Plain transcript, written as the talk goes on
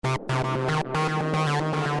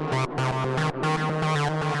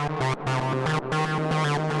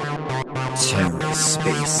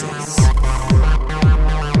TerraSpaces.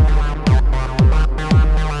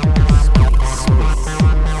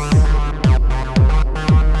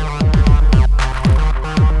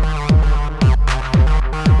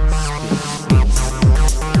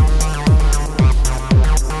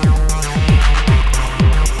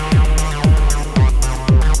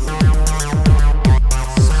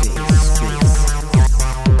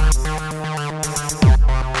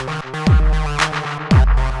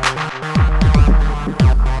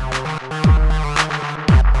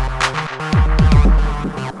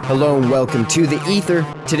 Hello and welcome to The Ether.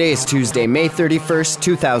 Today is Tuesday, May 31st,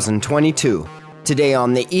 2022. Today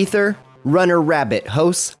on The Ether, Runner Rabbit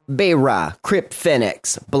hosts BAYRA,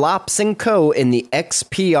 CrypFennecs, Blops and Co. in the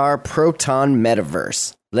XPR Proton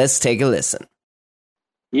Metaverse. Let's take a listen.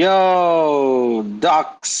 Yo,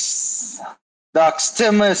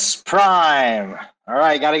 Doxtimus Prime. All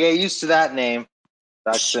right, gotta get used to that name.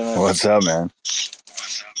 Doxtimus. What's up, man?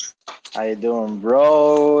 How you doing,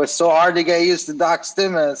 bro? It's so hard to get used to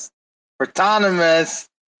Doxtimus. Protonimus.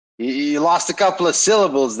 You lost a couple of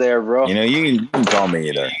syllables there, bro. You know, you can call me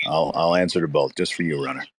either. I'll answer to both, just for you,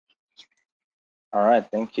 Runner. All right,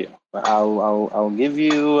 thank you. I'll give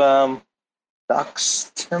you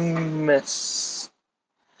Doxtimus.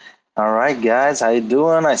 All right, guys, how you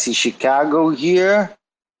doing? I see Chicago here.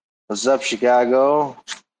 What's up, Chicago?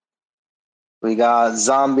 We got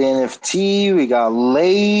Zombie NFT. We got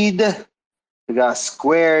Laid. We got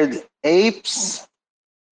Squared Apes.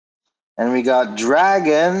 And we got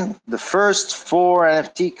Dragon, the first 4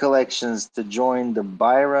 NFT collections to join the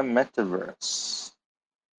BAYRA Metaverse.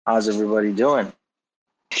 How's everybody doing?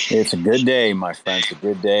 It's a good day, my friend. It's a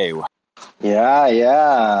good day.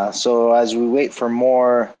 Yeah. So as we wait for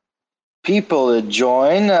more people to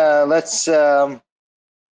join, let's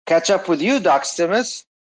catch up with you, Doxtimus.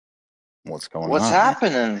 What's going on? What's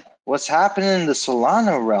happening? What's happening in the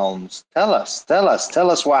Solana realms? Tell us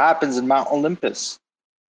what happens in Mount Olympus.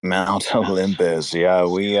 Mount Olympus, yeah.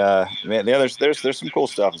 There's some cool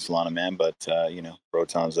stuff in Solana, man. But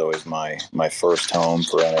Proton's always my first home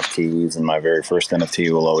for NFTs, and my very first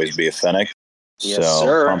NFT will always be a Fennec. Yes,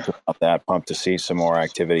 sir. Pumped about that. Pumped to see some more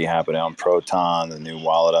activity happening on Proton. The new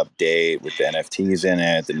wallet update with the NFTs in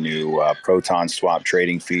it. The new Proton swap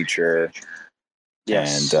trading feature.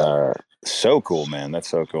 Yes. And so cool, man. That's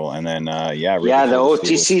so cool. And then really the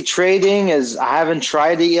OTC trading is, I haven't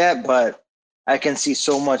tried it yet, but I can see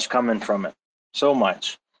so much coming from it. So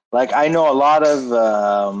much. Like, I know a lot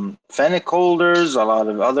of Fennec holders, a lot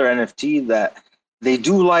of other NFT that they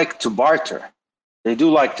do like to barter. And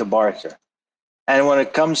when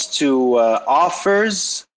it comes to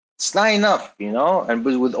offers, it's not enough, And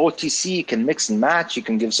with OTC, you can mix and match. You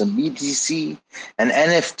can give some BTC and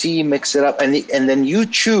NFT, mix it up, and then you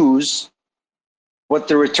choose what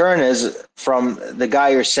the return is from the guy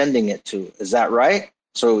you're sending it to. Is that right?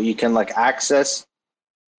 So you can access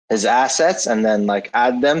his assets and then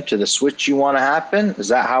add them to the switch you want to happen. Is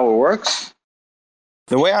that how it works?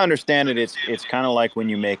 The way I understand it, it's kind of like when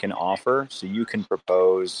you make an offer. So you can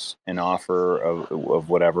propose an offer of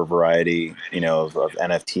whatever variety, of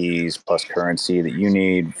NFTs plus currency that you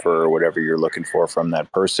need for whatever you're looking for from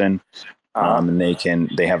that person. And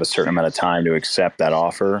they have a certain amount of time to accept that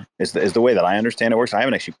offer. Is the way that I understand it works. I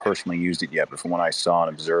haven't actually personally used it yet, but from what I saw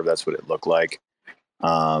and observed, that's what it looked like.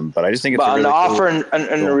 But I just think it's an offer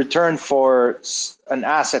in return for an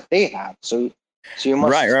asset they have. So you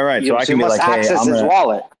must right. So I can be like, access his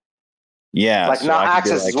wallet. Yeah, not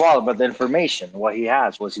access his wallet, but the information, what he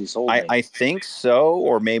has, what he's holding. I think so,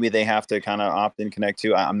 or maybe they have to kind of opt in, connect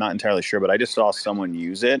to. I'm not entirely sure, but I just saw someone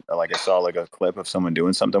use it. I saw a clip of someone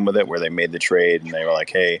doing something with it where they made the trade and they were like,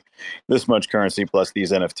 "Hey, this much currency plus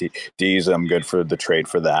these NFTs, I'm good for the trade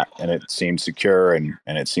for that." And it seemed secure and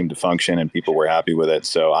it seemed to function, and people were happy with it.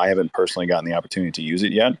 So I haven't personally gotten the opportunity to use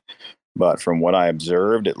it yet. But from what I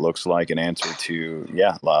observed, it looks like an answer to,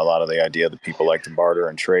 a lot of the idea that people like to barter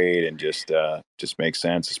and trade, and just makes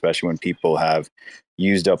sense, especially when people have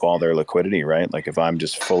used up all their liquidity, right? Like if I'm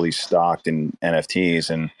just fully stocked in NFTs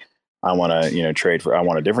and I want to, trade I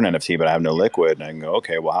want a different NFT, but I have no liquid, and I can go,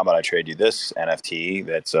 okay, well, how about I trade you this NFT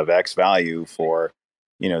that's of X value for,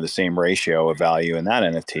 the same ratio of value in that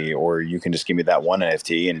NFT, or you can just give me that one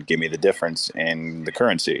NFT and give me the difference in the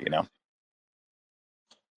currency,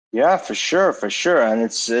 Yeah, for sure. And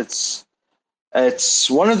it's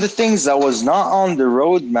one of the things that was not on the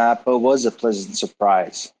roadmap, but was a pleasant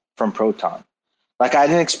surprise from Proton. I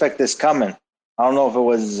didn't expect this coming. I don't know if it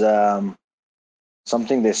was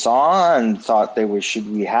something they saw and thought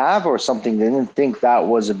should we have, or something they didn't think that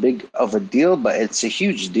was a big of a deal, but it's a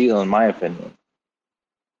huge deal in my opinion.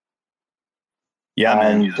 Yeah,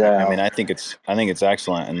 man. And I mean, I think it's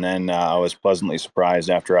excellent. And then I was pleasantly surprised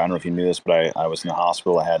after, I don't know if you knew this, but I was in the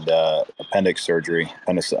hospital. I had appendix surgery,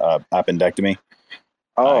 appendectomy.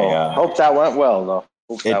 Hope that went well though.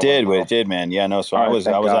 It did, man. Yeah, no. So I was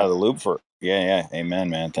out of the loop for amen,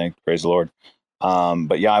 man. Praise the Lord.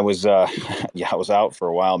 But yeah, I was I was out for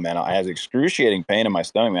a while, man. I had excruciating pain in my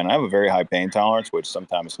stomach, man. I have a very high pain tolerance, which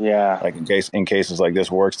sometimes, like in cases like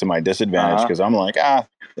this, works to my disadvantage because I'm like,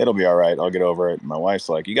 it'll be all right. I'll get over it. My wife's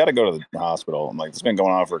like, you got to go to the hospital. I'm like, it's been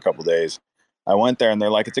going on for a couple of days. I went there and they're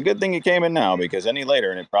like, it's a good thing you came in now because any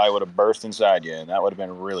later and it probably would have burst inside you and that would have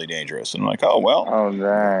been really dangerous. And I'm like, oh well. Oh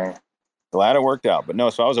dang. Glad it worked out. But no,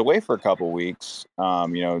 so I was away for a couple of weeks,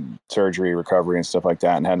 surgery, recovery and stuff like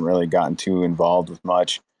that, and hadn't really gotten too involved with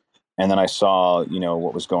much. And then I saw,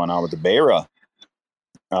 what was going on with the BAYRA,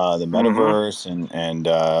 the Metaverse and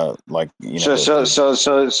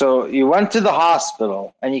So you went to the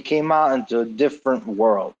hospital and you came out into a different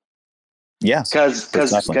world. Yes. Because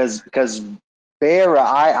BAYRA,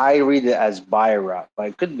 I read it as BAYRA, but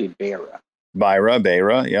it could be BAYRA.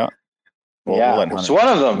 BAYRA, yeah. Well, it's one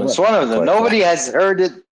of them. It's one of them. Nobody has heard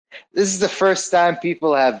it. This is the first time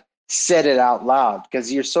people have said it out loud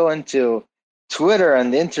because you're so into Twitter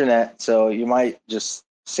and the internet. So you might just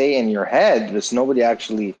say in your head, but nobody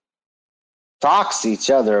actually talks to each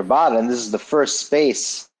other about it. And this is the first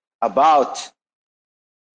space about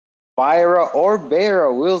BAYRA or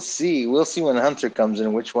BAYRA. We'll see. We'll see when Hunter comes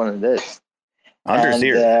in which one it is. Hunter's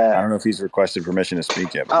here. I don't know if he's requested permission to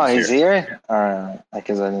speak yet. But he's here?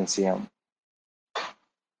 Because I didn't see him.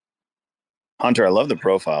 Hunter, I love the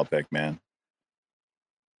profile pic, man.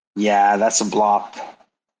 Yeah, that's a blop.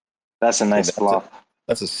 That's a nice blop.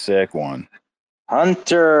 That's a sick one.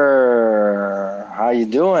 Hunter, how you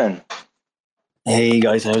doing? Hey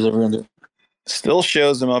guys, how's everyone doing? Still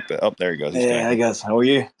shows him up. There he goes. Yeah, I guess. How are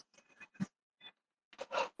you?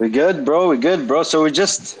 We good, bro. So we're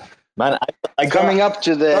just I coming up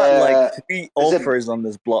to the like 3 offers on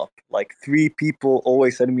this block. Like 3 people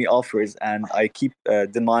always sending me offers, and I keep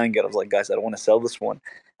denying it. I was like, guys, I don't want to sell this one.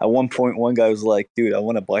 At one point, one guy was like, dude, I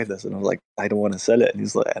want to buy this, and I was like, I don't want to sell it. And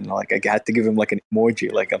he's like, I had to give him like an emoji,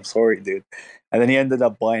 like I'm sorry, dude. And then he ended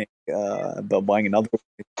up buying another one.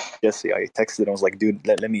 Jesse, I texted him. I was like, dude,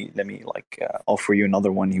 let me like offer you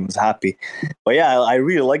another one. He was happy. But yeah, I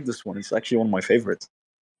really like this one. It's actually one of my favorites.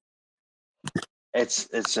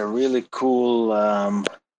 It's a really cool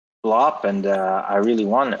blop, and I really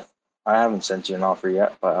want it. I haven't sent you an offer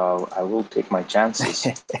yet, but I will take my chances.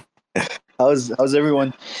 How's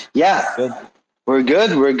everyone? Yeah, good. We're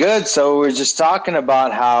good. So we're just talking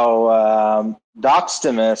about how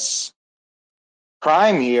Doxtimus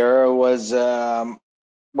Prime here was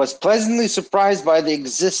pleasantly surprised by the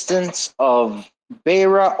existence of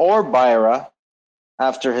BAYRA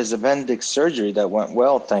after his appendix surgery that went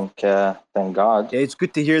well. Thank God. Yeah, it's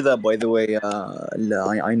good to hear that. By the way,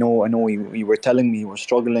 I know you were telling me you were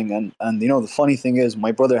struggling, and the funny thing is,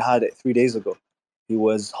 my brother had it 3 days ago. He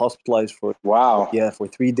was hospitalized for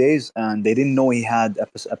 3 days, and they didn't know he had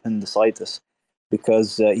appendicitis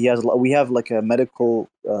because we have like a medical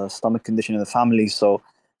stomach condition in the family, so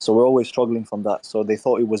we're always struggling from that. So they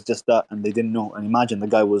thought it was just that, and they didn't know. And imagine the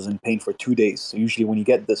guy was in pain for 2 days. So usually when you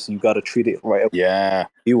get this, you got to treat it right up. Yeah,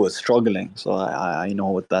 he was struggling, so I know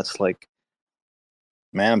what that's like.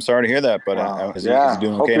 Man, I'm sorry to hear that, but is he doing okay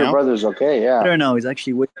now? Hope your brother's okay. Yeah, better now. He's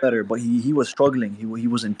actually way better, but he was struggling. He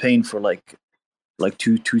was in pain for like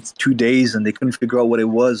 2 days, and they couldn't figure out what it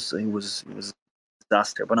was. It was a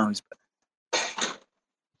disaster, but now he's better.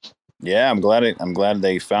 Yeah, I'm glad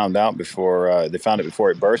they found out before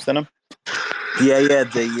it burst in him. Yeah, they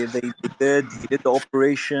did. He did the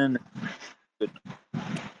operation.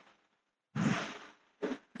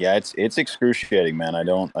 Yeah, it's excruciating, man. I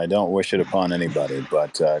don't wish it upon anybody,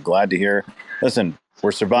 but glad to hear. Listen,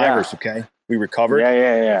 we're survivors, okay? We recovered.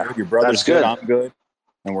 Yeah. Your brother's good. I'm good.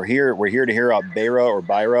 And we're here to hear about BAYRA or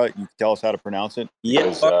BAYRA. You can tell us how to pronounce it.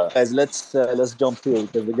 Yeah, guys, let's jump to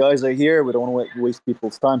it because the guys are here. We don't want to waste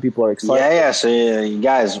people's time. People are excited. Yeah. So you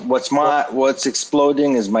guys, what's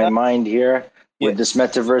exploding is my mind here with this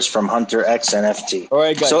metaverse from Hunter X NFT. All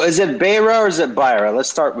right, guys. So is it BAYRA or is it BAYRA?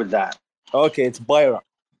 Let's start with that. Okay, it's BAYRA.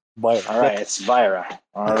 All right, it's BAYRA.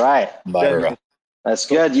 All right, BAYRA. That's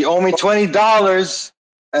good. You owe me $20,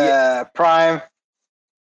 Prime.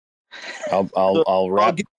 I'll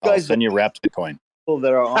send you wrapped Bitcoin. People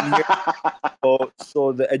that are on here.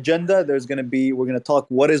 so the agenda, we're gonna talk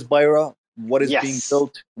what is BAYRA, what is being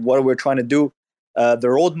built, what we're trying to do, the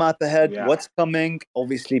roadmap ahead, Yeah. what's coming.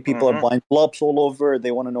 Obviously, people are buying Blops all over.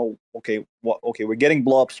 They want to know, okay, we're getting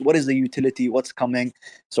Blops. What is the utility? What's coming?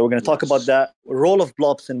 So we're going to talk about that. Role of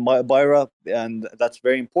Blops in BAYRA, and that's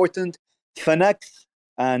very important. CrypFennecs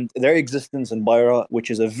and their existence in BAYRA,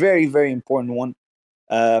 which is a very, very important one.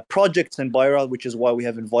 Projects in BAYRA, which is why we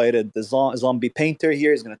have invited the zombie painter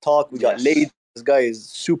here. He's going to talk. We got Laid. This guy is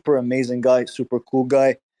super amazing guy, super cool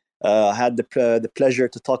guy. I had the pleasure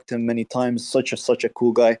to talk to him many times. Such a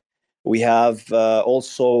cool guy. We have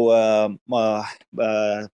also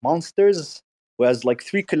Monsters, who has like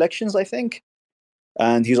 3 collections, I think.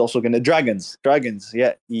 And he's also going to dragons.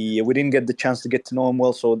 Yeah, we didn't get the chance to get to know him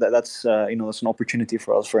well, so that's that's an opportunity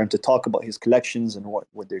for him to talk about his collections and what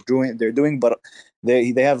they're doing. But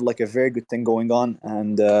they have like a very good thing going on.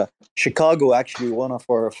 And Chicago, actually, one of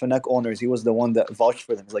our Fennec owners, he was the one that vouched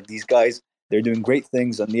for them. He's like, these guys, they're doing great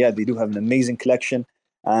things, and yeah, they do have an amazing collection.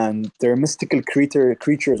 And their mystical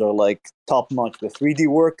creatures are like top notch. The 3D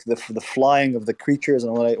work, the flying of the creatures,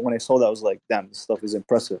 and when I saw that, I was like, damn, this stuff is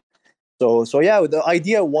impressive. So yeah, the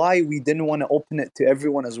idea why we didn't want to open it to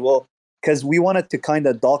everyone as well, because we wanted to kind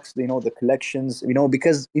of dox, the collections,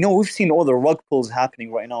 because we've seen all the rug pulls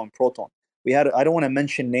happening right now in Proton. I don't want to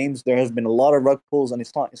mention names. There has been a lot of rug pulls, and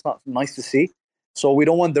it's not nice to see. So we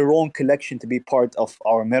don't want the wrong collection to be part of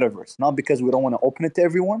our metaverse. Not because we don't want to open it to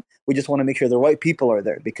everyone. We just want to make sure the right people are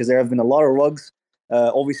there, because there have been a lot of rugs.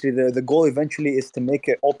 Obviously, the goal eventually is to make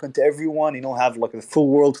it open to everyone. Have like a full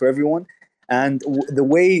world for everyone. And the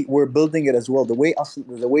way we're building it as well, the way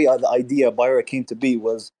the idea BAYRA came to be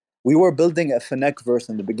was we were building a Fennec-verse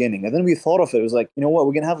in the beginning. And then we thought of it. It was like, you know what,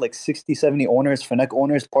 we're going to have like 60, 70 owners, Fennec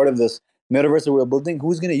owners, part of this metaverse that we're building.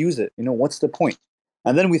 Who's going to use it? What's the point?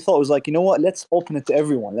 And then we thought, it was like, you know what, let's open it to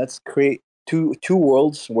everyone. Let's create two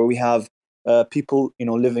worlds where we have people,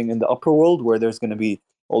 living in the upper world where there's going to be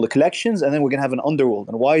all the collections. And then we're going to have an underworld.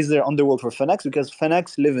 And why is there underworld for Fennecs? Because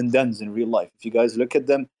Fennecs live in dens in real life. If you guys look at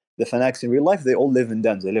them, the Fennecs in real life, they all live in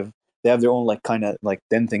dens. They have their own like kind of like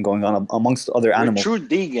den thing going on amongst other animals. We're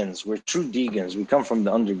true Degans. We come from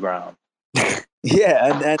the underground.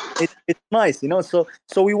 Yeah, and it's nice, So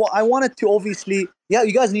I wanted to obviously,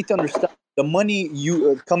 you guys need to understand the money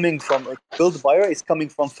coming from build BAYRA is coming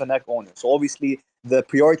from Fennec owners. So obviously the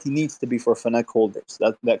priority needs to be for Fennec holders.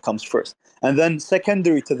 That comes first, and then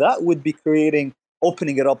secondary to that would be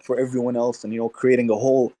opening it up for everyone else, and creating a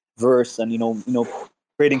whole verse, and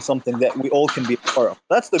creating something that we all can be a part of.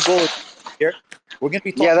 That's the goal here. We're going to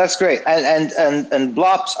be talking. Yeah, that's great. And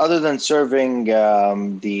Blops, other than serving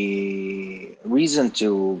the reason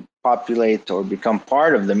to populate or become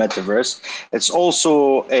part of the metaverse, it's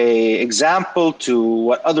also a example to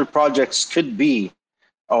what other projects could be,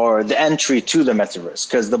 or the entry to the metaverse.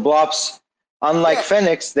 Because the Blops, unlike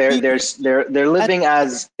Fennecs, they're living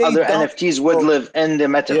as other NFTs would live in the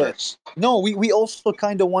metaverse. Yeah. No, we also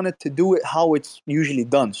kind of wanted to do it how it's usually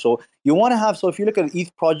done. So you want to have, if you look at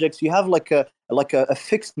ETH projects, you have like a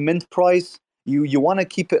fixed mint price. You want to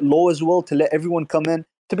keep it low as well to let everyone come in.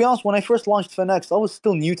 To be honest, when I first launched Fennecs, I was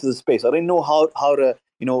still new to the space. I didn't know how to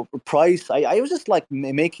price. I was just like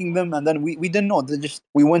making them, and then we didn't know.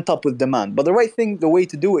 We went up with demand. But the way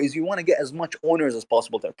to do it is you want to get as much owners as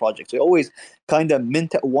possible to a project. So you always kind of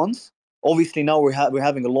mint at once. Obviously now we're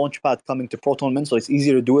having a launch pad coming to Proton Mint, so it's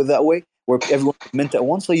easier to do it that way, where everyone can mint at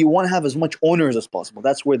once. So you want to have as much owners as possible.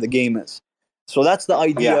 That's where the game is. So that's the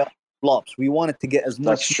idea. Blops. We wanted to get as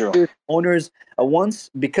much owners at once,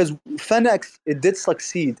 because Fennecs, it did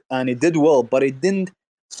succeed and it did well, but it didn't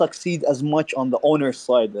succeed as much on the owner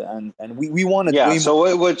side, and we wanted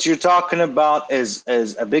so what you're talking about is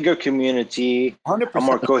a bigger community, 100%. a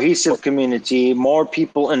more cohesive community, more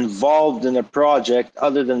people involved in a project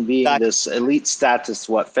other than being this elite status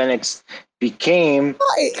what Fennecs became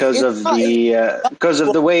because of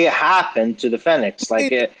the way it happened to the Fennecs.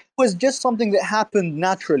 Like it was just something that happened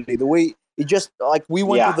naturally, the way it just like we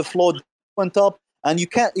went with the flow, went up. And you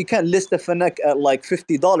can't list a Fennec at like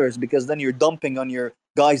 $50, because then you're dumping on your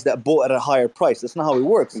guys that bought at a higher price. That's not how it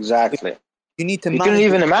works. Exactly. You need to. You can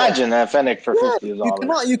even imagine a Fennec for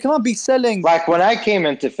 $50. You cannot be selling. Like when I came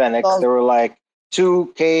into Fennecs, they were like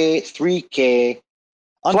 $2K, $3K.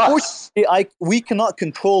 Unfortunately, we cannot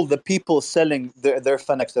control the people selling their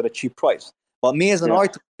Fennecs at a cheap price. But me as an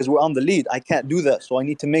artist, because we're on the lead, I can't do that. So I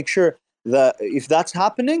need to make sure that if that's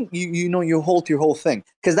happening, you halt your whole thing,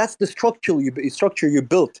 because that's the structure you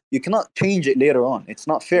built. You cannot change it later on. It's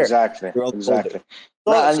not fair. Exactly.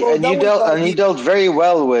 So you dealt very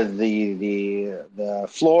well with the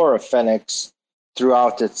floor of Fennecs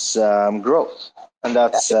throughout its growth, and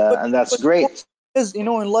that's great. Because in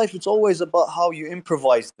life, it's always about how you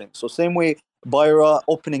improvise things. So same way BAYRA,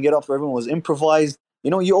 opening it up for everyone was improvised.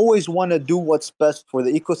 You always want to do what's best for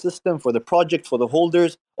the ecosystem, for the project, for the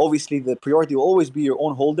holders. Obviously, the priority will always be your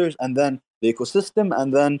own holders, and then the ecosystem,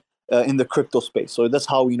 and then in the crypto space. So that's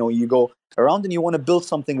how you go around, and you want to build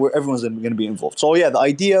something where everyone's going to be involved. So yeah, the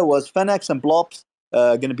idea was FenneCs and Blops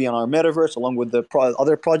going to be on our metaverse along with the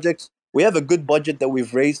other projects. We have a good budget that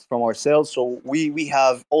we've raised from our sales, so we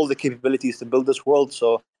have all the capabilities to build this world.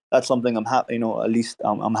 So that's something I'm happy, at least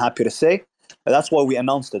I'm happy to say. And that's why we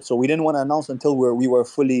announced it. So we didn't want to announce until we were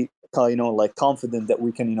fully, confident that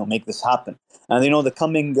we can, make this happen. And the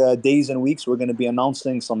coming days and weeks, we're going to be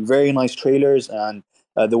announcing some very nice trailers, and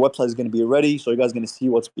the website is going to be ready. So you guys are going to see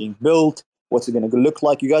what's being built, what's it going to look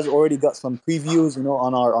like. You guys already got some previews,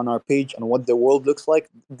 on our page on what the world looks like.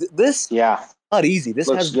 This not easy. This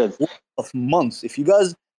looks has good. Of months. If you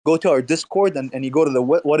guys go to our Discord and you go to the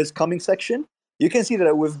what is coming section, you can see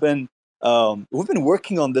that we've been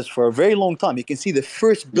working on this for a very long time. You can see the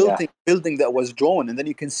first building that was drawn, and then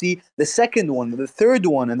you can see the second one, the third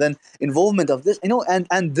one, and then involvement of this.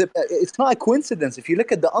 It's not a coincidence. If you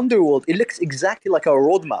look at the underworld, it looks exactly like our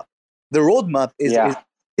roadmap. The roadmap is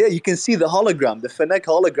you can see the hologram, the Fennec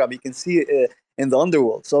hologram. You can see it in the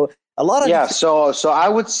underworld. So a lot of so I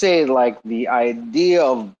would say like the idea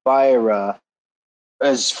of BAYRA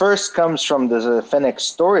first comes from the Fennecs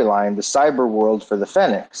storyline, the cyber world for the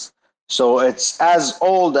Fennecs. So it's as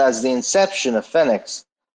old as the inception of Fennecs.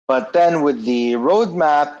 But then with the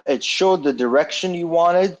roadmap, it showed the direction you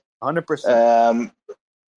wanted. 100%.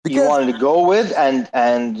 You wanted to go with,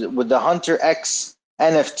 and with the Hunter X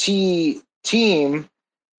NFT team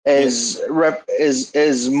is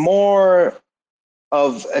more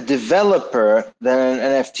of a developer than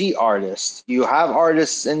an NFT artist. You have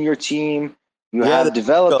artists in your team, you have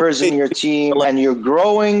developers in your team, and you're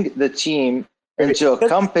growing the team into a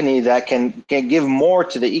company that can give more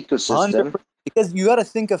to the ecosystem. 100%. Because you got to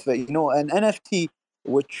think of it, an NFT,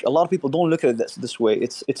 which a lot of people don't look at it this way.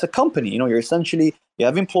 It's a company. You're essentially, you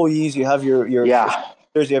have employees, you have your you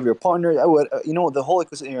have your partners, the whole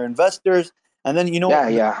ecosystem, your investors. And then you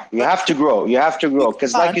have to grow. You have to grow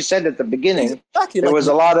because, like you said at the beginning, there was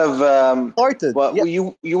a lot of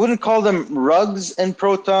you wouldn't call them rugs in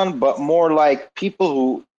Proton, but more like people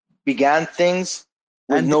who began things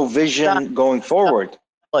with no vision going forward.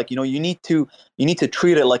 Like you need to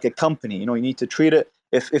treat it like a company. You need to treat it.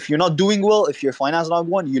 If you're not doing well, if your finance not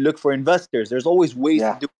one, you look for investors. There's always ways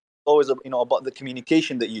to do. Always about the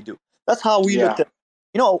communication that you do. That's how we looked at.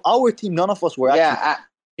 Our team. None of us were actually.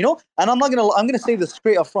 And I'm gonna say this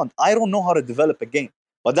straight up front. I don't know how to develop a game.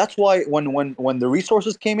 But that's why when the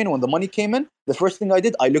resources came in, when the money came in, the first thing I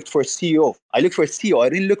did, I looked for a CEO. I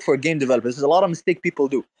didn't look for a game developer. This is a lot of mistake people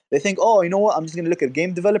do. They think, oh, you know what? I'm just gonna look at a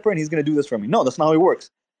game developer and he's gonna do this for me. No, that's not how it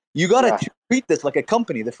works. You gotta treat this like a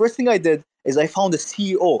company. The first thing I did is I found a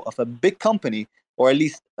CEO of a big company, or at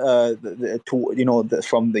least the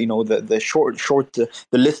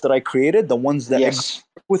list that I created, the ones that work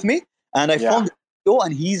with me, and I found.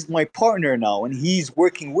 And he's my partner now, and he's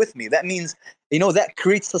working with me. That means, that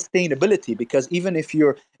creates sustainability, because even if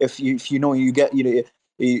you get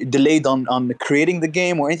delayed on creating the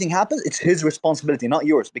game or anything happens, it's his responsibility, not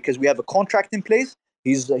yours, because we have a contract in place.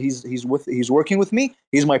 He's working with me.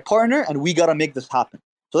 He's my partner, and we gotta make this happen.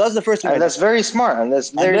 So that's the first thing. And that's very smart,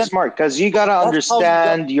 smart, because you gotta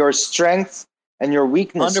understand your strengths and your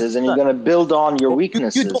weaknesses, 100%. And you're going to build on your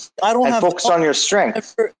weaknesses and focus on your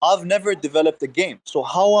strengths. I've never developed a game, so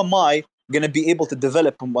how am I going to be able to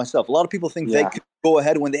develop myself? A lot of people think they can go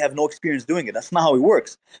ahead when they have no experience doing it. That's not how it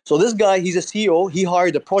works. So this guy, he's a CEO. He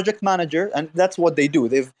hired a project manager, and that's what they do.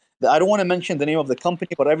 I don't want to mention the name of the company,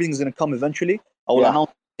 but everything's going to come eventually. I will announce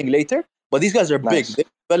something later. But these guys are big. They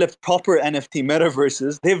developed proper NFT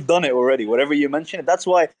metaverses. They've done it already. Whatever you mentioned, that's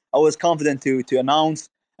why I was confident to announce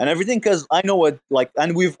and everything, because I know what I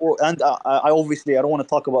obviously I don't want to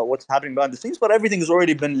talk about what's happening behind the scenes, but everything has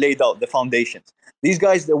already been laid out, the foundations. These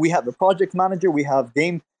guys that we have the project manager, we have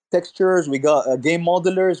game textures, we got game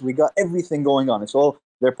modelers, we got everything going on. So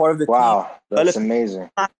they're part of the team. Wow, that's amazing.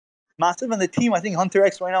 Massive, and the team, I think Hunter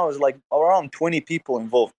X right now is like around 20 people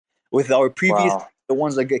involved with our previous the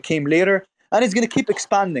ones that came later, and it's going to keep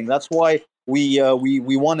expanding. That's why we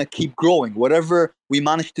want to keep growing. Whatever we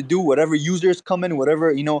manage to do, whatever users come in,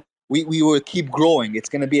 whatever we will keep growing. It's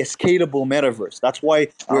going to be a scalable metaverse. That's why.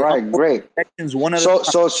 All right, great.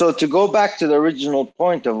 So to go back to the original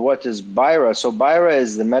point of what is BAYRA. So BAYRA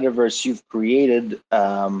is the metaverse you've created,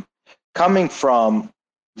 coming from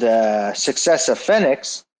the success of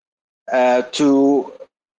Fennecs, to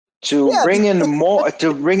bring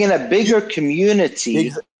in a bigger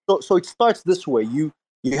community. So it starts this way.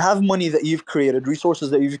 You have money that you've created,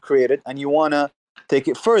 resources that you've created, and you want to take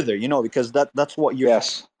it further, because that's what you're.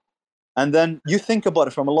 Yes. And then you think about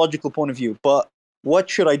it from a logical point of view. But what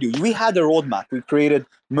should I do? We had a roadmap. We created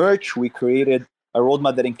merch. We created a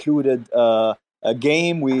roadmap that included a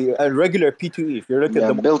game. A regular P2E. If you look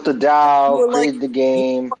at built a DAO, created the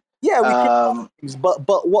game. Yeah, we created things.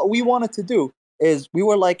 But what we wanted to do is we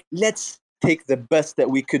were like, let's take the best that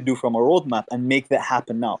we could do from a roadmap and make that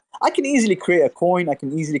happen now. I can easily create a coin. I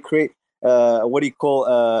can easily create a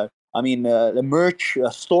merch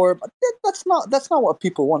store. But that's not what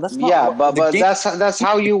people want. That's not but that's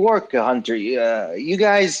how you work, Hunter. You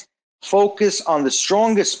guys focus on the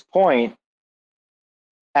strongest point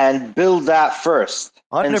and build that first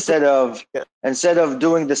 100%. instead of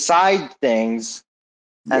doing the side things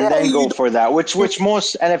and then go for that, which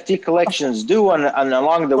most NFT collections do, and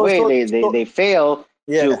along the way they fail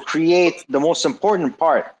to create the most important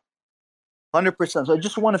part. 100%. So I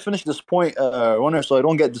just want to finish this point, Runner, so I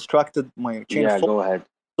don't get distracted. My chain of thought. Go ahead.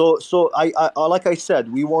 So I like I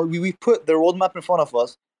said, we put the roadmap in front of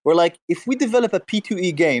us. We're like, if we develop a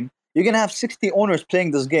P2E game, you're gonna have 60 owners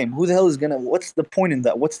playing this game. Who the hell is what's the point in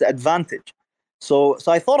that? What's the advantage? So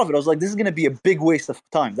I thought of it. I was like, this is gonna be a big waste of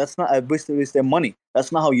time. That's not a waste of money.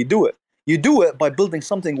 That's not how you do it. You do it by building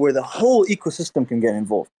something where the whole ecosystem can get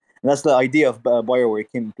involved. And that's the idea of BAYRA, where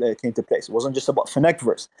it came to place. It wasn't just about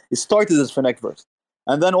Fennecs. It started as Fennecs.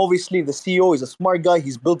 And then obviously the CEO is a smart guy.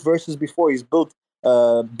 He's built verses before. He's built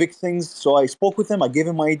big things. So I spoke with him. I gave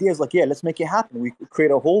him my ideas. Like, yeah, let's make it happen. We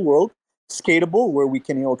create a whole world, scalable, where we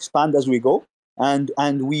can expand as we go, and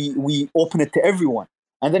we open it to everyone.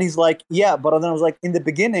 And then he's like, yeah, but then I was like, in the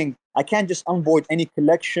beginning, I can't just onboard any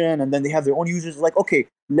collection, and then they have their own users. Like, okay,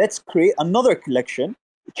 let's create another collection.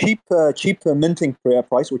 Cheap minting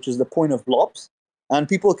price, which is the point of Blops, and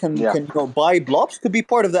people can buy Blops to be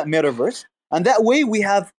part of that metaverse, and that way we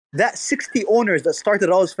have that 60 owners that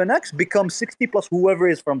started out as Fennecs become 60 plus whoever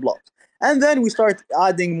is from Blops, and then we start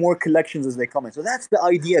adding more collections as they come in. So that's the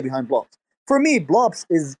idea behind Blops. For me, Blops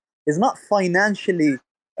is not financially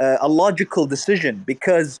a logical decision,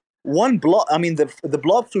 because one block, I mean, the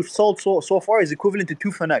Blops we've sold so far is equivalent to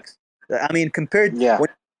 2 Fennecs. I mean, compared.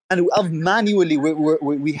 And manually,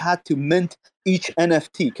 we had to mint each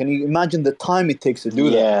NFT. Can you imagine the time it takes to do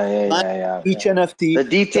that? Each NFT. The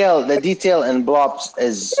detail in Blops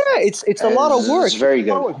is it's a lot of work. It's very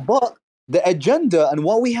good. But the agenda and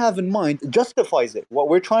what we have in mind justifies it. What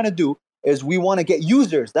we're trying to do is we want to get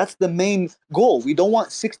users. That's the main goal. We don't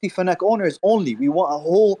want 60 Fennec owners only. We want a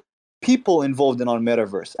whole people involved in our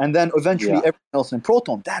metaverse, and then eventually everyone else in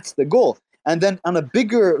Proton. That's the goal. And then on a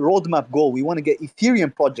bigger roadmap goal, we want to get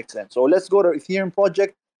Ethereum projects in. So let's go to Ethereum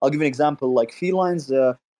project. I'll give you an example. Like Felines,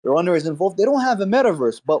 the runner is involved. They don't have a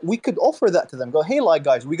metaverse, but we could offer that to them. Go, hey, like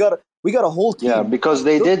guys, we got a whole team. Yeah, because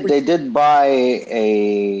they did buy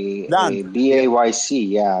a BAYC.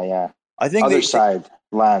 Yeah. I think other side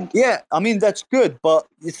land. Yeah, I mean that's good, but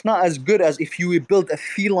it's not as good as if you build a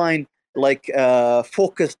feline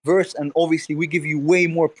focused verse, and obviously we give you way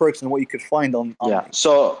more perks than what you could find on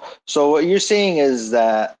so what you're saying is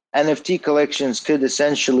that NFT collections could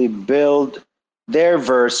essentially build their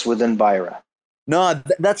verse within BAYRA. No,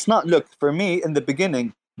 that's not. Look, for me in the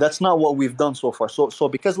beginning, that's not what we've done so far. So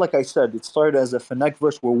because like I said, it started as a Fennec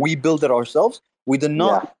verse where we build it ourselves. We did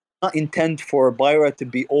not intend for BAYRA to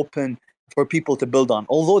be open for people to build on,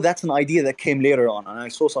 although that's an idea that came later on. And I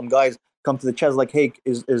saw some guys come to the chat like, hey,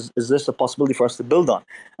 is this a possibility for us to build on?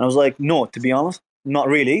 And I was like, no, to be honest, not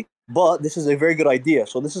really, but this is a very good idea.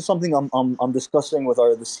 So this is something I'm discussing with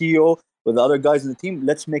the CEO, with the other guys in the team.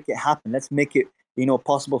 Let's make it happen. Let's make it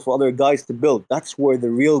possible for other guys to build. That's where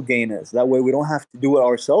the real gain is. That way we don't have to do it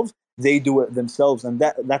ourselves. They do it themselves, and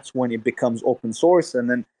that's when it becomes open source,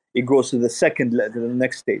 and then it grows to the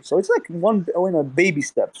next stage. So it's like baby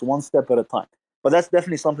steps, one step at a time. But that's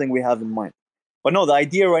definitely something we have in mind. But no, the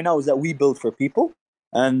idea right now is that we build for people,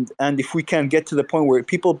 and if we can get to the point where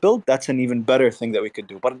people build, that's an even better thing that we could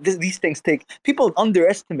do. But these things people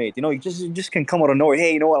underestimate. You just can come out of nowhere.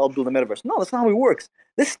 Hey, you know what? I'll build a metaverse. No, that's not how it works.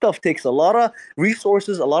 This stuff takes a lot of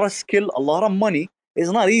resources, a lot of skill, a lot of money. It's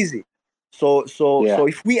not easy. So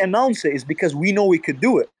if we announce it, it's because we know we could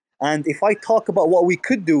do it. And if I talk about what we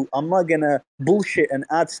could do, I'm not gonna bullshit and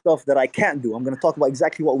add stuff that I can't do. I'm gonna talk about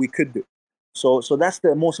exactly what we could do. So that's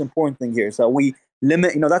the most important thing here, is that we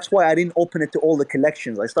limit, that's why I didn't open it to all the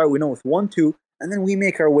collections. I start with 1, 2, and then we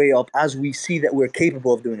make our way up as we see that we're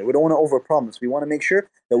capable of doing it. We don't want to overpromise. We want to make sure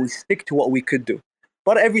that we stick to what we could do.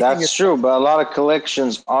 But everything that's true, but a lot of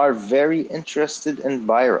collections are very interested in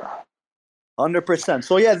BAYRA. 100%.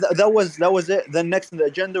 So yeah, that was it. Then next in the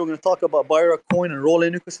agenda, we're going to talk about BAYRA coin and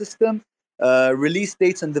roll-in ecosystem. release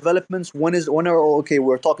dates and developments. Okay,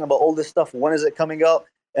 we're talking about all this stuff. When is it coming out?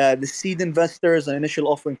 The seed investors and initial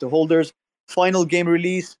offering to holders, final game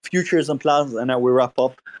release, futures and plans, and then we wrap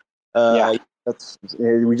up. Yeah. That's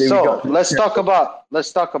let's talk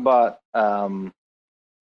about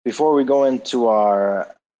before we go into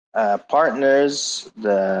our partners with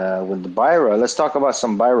the BAYRA. Let's talk about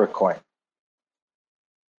some BAYRA coin.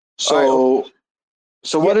 So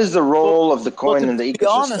what is the role of the coin in the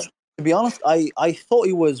ecosystem? To be honest, I thought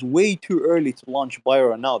it was way too early to launch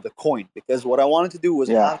BAYRA now, the coin, because what I wanted to do was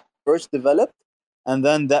have it first developed, and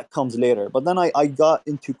then that comes later. But then I got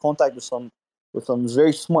into contact with some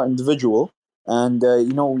very smart individual, and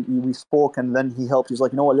we spoke, and then he helped. He's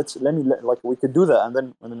like, we could do that, and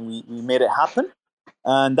then we made it happen,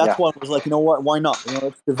 and that's why I was like, why not?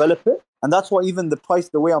 Let's develop it, and that's why even the price,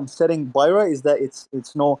 the way I'm setting BAYRA is that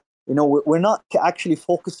it's no. We're not actually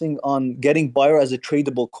focusing on getting BAYRA as a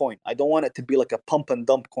tradable coin. I don't want it to be like a pump and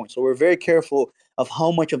dump coin. So we're very careful of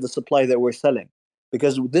how much of the supply that we're selling,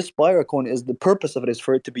 because this BAYRA coin the purpose of it is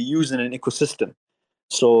for it to be used in an ecosystem.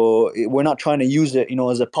 So we're not trying to use it,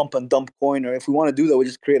 as a pump and dump coin, or if we want to do that, we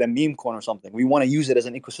just create a meme coin or something. We want to use it as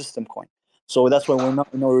an ecosystem coin. So that's why we're not,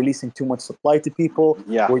 releasing too much supply to people.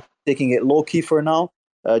 Yeah. We're taking it low key for now.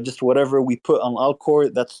 Just whatever we put on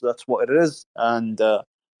Alcor, that's what it is. And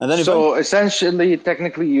then essentially,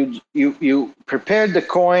 technically, you prepared the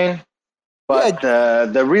coin, but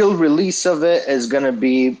the real release of it is going to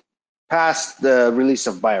be past the release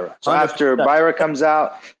of BAYRA. So 100%. After BAYRA comes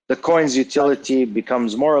out, the coin's utility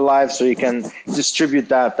becomes more alive, so you can distribute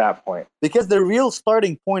that at that point. Because the real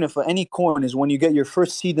starting point of any coin is when you get your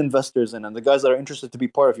first seed investors in, and the guys that are interested to be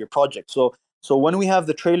part of your project. So when we have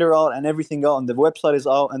the trailer out and everything out, and the website is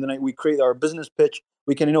out, and then we create our business pitch,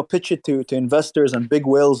 we can pitch it to investors and big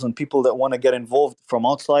whales and people that want to get involved from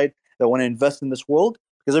outside, that want to invest in this world,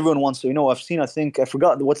 because everyone wants to. I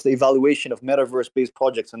forgot what's the evaluation of metaverse-based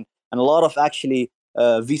projects, and a lot of actually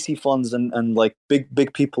VC funds and like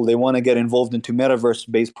big people, they want to get involved into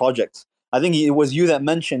metaverse-based projects. I think it was you that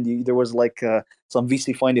mentioned there was like some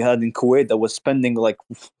VC fund you had in Kuwait that was spending like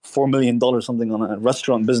 $4 million something on a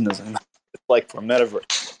restaurant business, and it's like for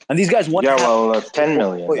metaverse. And these guys want $10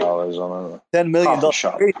 million on a $10 million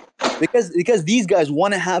shop. because these guys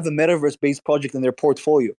want to have a metaverse-based project in their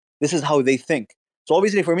portfolio. This is how they think. So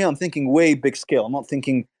obviously for me, I'm thinking way big scale. I'm not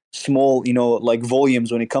thinking small, like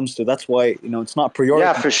volumes when it comes to. That's why it's not priority.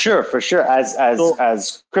 Yeah, for sure. As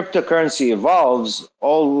cryptocurrency evolves,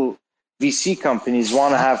 all VC companies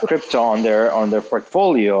want to have crypto on their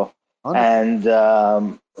portfolio, 100%.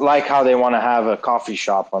 And like how they want to have a coffee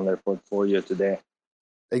shop on their portfolio today.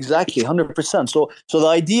 Exactly, 100%. So the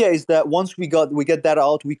idea is that once we get that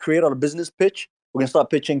out, we create our business pitch. We're gonna start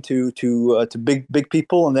pitching to big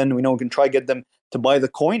people, and then we can try get them to buy the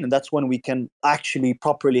coin, and that's when we can actually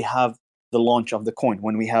properly have the launch of the coin.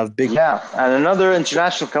 When we have big and another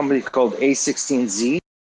international company called A16Z.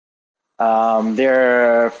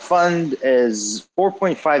 Their fund is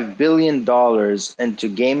 $4.5 billion into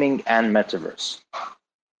gaming and metaverse.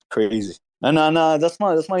 Crazy. No, that's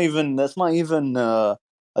not even.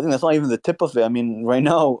 I think that's not even the tip of it. I mean, right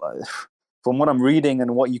now, from what I'm reading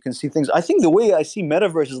and what you can see things, I think the way I see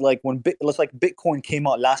metaverse is like when Bitcoin came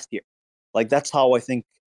out last year. Like that's how I think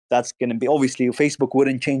that's going to be. Obviously, Facebook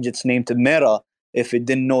wouldn't change its name to Meta if it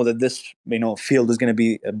didn't know that this field is going to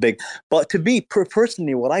be big. But to be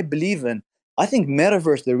personally, what I believe in, I think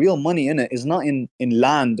metaverse, the real money in it is not in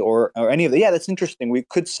land or any of that. Yeah, that's interesting. We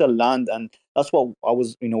could sell land, and that's what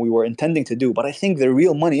we were intending to do. But I think the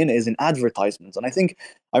real money in it is in advertisements. And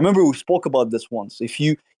I remember we spoke about this once. If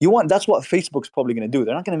you want, that's what Facebook's probably going to do.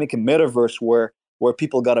 They're not going to make a metaverse where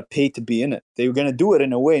people got to pay to be in it. They're going to do it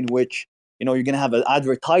in a way in which you're going to have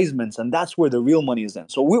advertisements, and that's where the real money is in.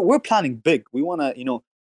 So we're planning big. We want to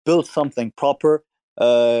build something proper.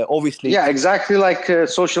 Obviously, exactly like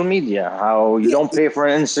social media. How you don't pay for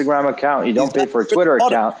an Instagram account, you don't pay for a Twitter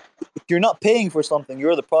account. If you're not paying for something,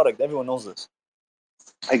 you're the product. Everyone knows this.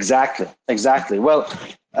 Exactly. Well,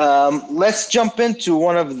 let's jump into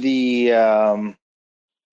one of the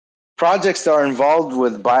projects that are involved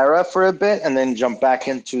with BAYRA for a bit, and then jump back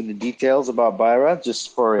into the details about BAYRA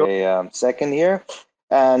just for a second here.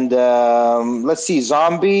 And let's see,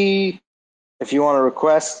 Zombie, if you want to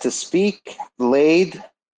request to speak, Blade,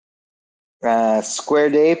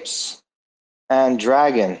 Squared Apes, and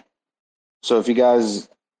Dragon. So if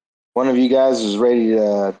one of you guys is ready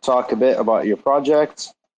to talk a bit about your project,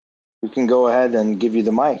 we can go ahead and give you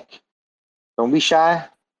the mic. Don't be shy.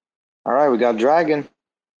 All right, we got Dragon.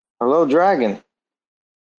 Hello, Dragon.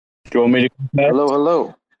 Do you want me to?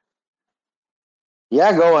 Hello.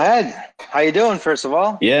 Yeah, go ahead. How you doing, first of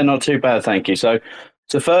all? Yeah, not too bad, thank you. So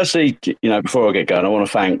firstly, before I get going, I want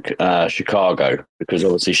to thank Chicago, because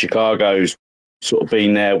obviously Chicago's sort of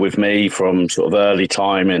been there with me from sort of early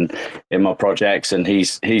time in my projects, and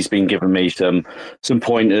he's been giving me some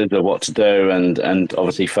pointers of what to do, and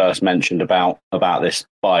obviously first mentioned about this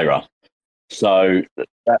BAYRA. So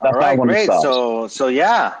that's All right, great. So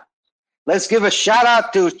yeah, let's give a shout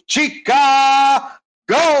out to Chicago.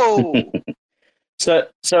 So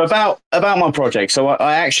about my project. So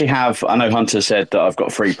I actually have. I know Hunter said that I've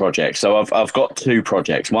got 3 projects. So I've got 2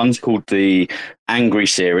 projects. One's called the Angry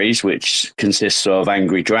series, which consists of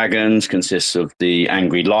Angry Dragons, consists of the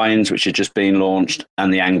Angry Lions, which have just been launched,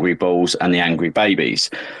 and the Angry Bulls and the Angry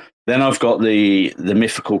Babies. Then I've got the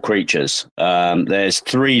mythical creatures. There's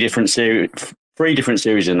 3 different series. 3 different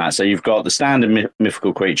series in that. So you've got the standard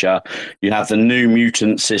mythical creature. You have the new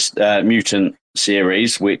mutant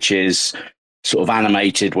series, which is sort of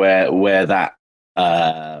animated, where that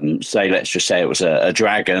let's just say it was a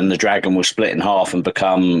dragon. The dragon will split in half and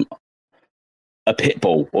become a pit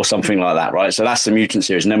bull or something like that, right? So that's the mutant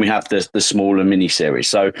series, and then we have the smaller mini series.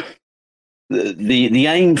 So the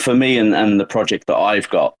aim for me and the project that I've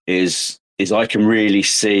got is I can really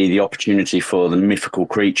see the opportunity for the mythical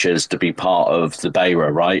creatures to be part of the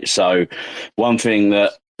BAYRA, right? So one thing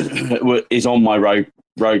that is on my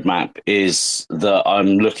roadmap is that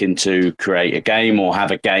I'm looking to create a game, or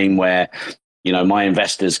have a game where my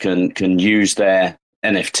investors can use their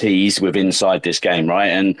NFTs inside this game, right?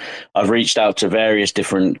 And I've reached out to various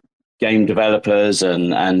different game developers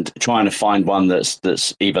and trying to find one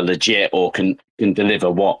that's either legit or can deliver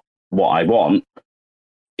what I want.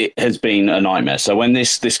 It has been a nightmare. So when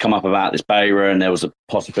this come up about this BAYRA, and there was a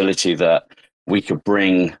possibility that we could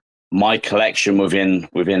bring my collection within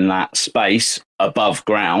that space above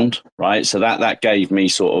ground, right? So that gave me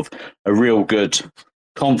sort of a real good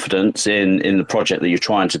confidence in the project that you're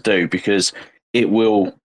trying to do, because it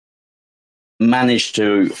will manage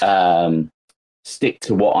to stick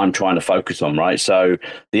to what I'm trying to focus on, right? So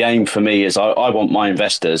the aim for me is I want my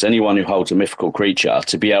investors, anyone who holds a mythical creature,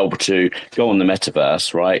 to be able to go on the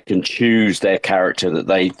Metaverse, right, can choose their character that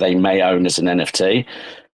they may own as an NFT,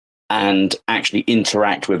 and actually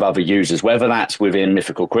interact with other users, whether that's within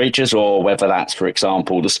mythical creatures, or whether that's, for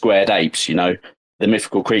example, the squared apes. The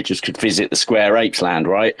mythical creatures could visit the square apes land,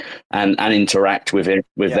 right, and interact with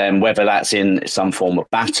them, whether that's in some form of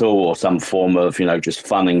battle or some form of just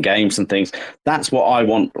fun and games and things. That's what I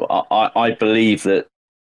want. I believe that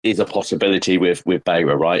is a possibility with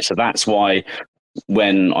BAYRA, right? So that's why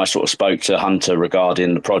when I sort of spoke to Hunter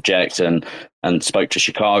regarding the project and spoke to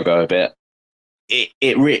Chicago a bit,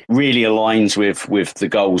 it really aligns with the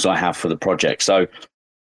goals I have for the project. So,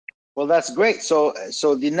 well, that's great. So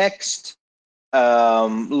the next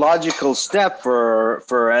logical step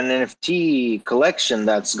for an NFT collection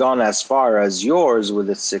that's gone as far as yours with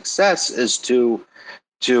its success is to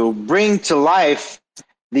bring to life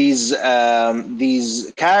these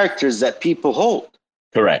characters that people hold.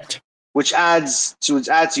 Correct. Which adds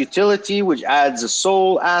utility, which adds a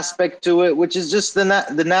soul aspect to it, which is just the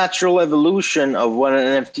natural evolution of what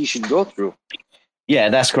an NFT should go through. Yeah,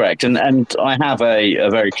 that's correct. And I have a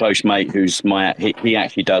very close mate who's he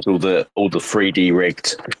actually does all the 3D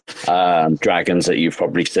rigged dragons that you've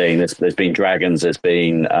probably seen. There's been dragons. There's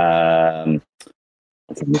been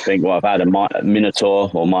I think I've had a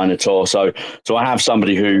Minotaur or Minotaur. So I have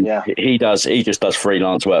somebody who he just does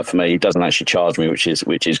freelance work for me. He doesn't actually charge me, which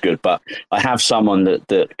is good. But I have someone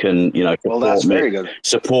that can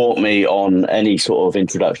support me on any sort of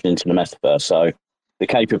introduction into the Metaverse. So the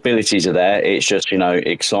capabilities are there. It's just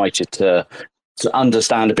excited to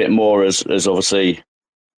understand a bit more as obviously,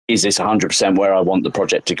 is this 100% where I want the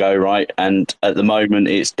project to go, right? And at the moment,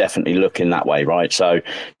 it's definitely looking that way, right? So,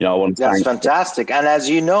 I want to. That's fantastic. And as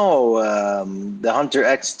you know, the Hunter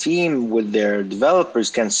X team with their developers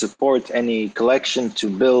can support any collection to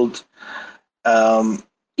build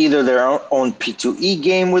either their own P2E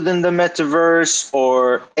game within the Metaverse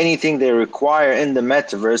or anything they require in the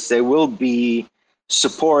Metaverse. They will be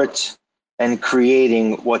support and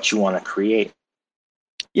creating what you want to create.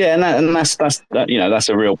 Yeah, and that's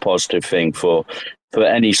a real positive thing for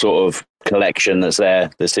any sort of collection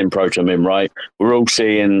that's in Proton, right? We're all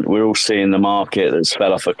seeing the market that's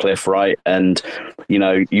fell off a cliff, right? And you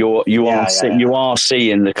are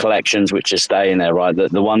seeing the collections which are staying there, right?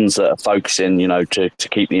 The ones that are focusing, to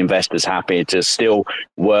keep the investors happy, to still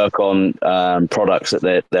work on products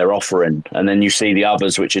that they're offering, and then you see the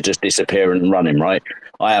others which are just disappearing and running, right?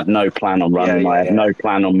 I have no plan on running. I have no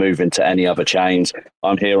plan on moving to any other chains.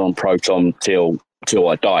 I'm here on Proton till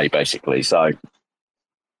I die, basically. So.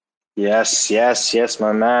 Yes,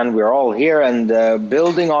 my man. We're all here, and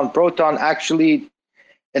building on Proton. Actually,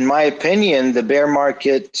 in my opinion, the bear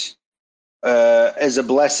market is a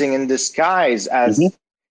blessing in disguise, as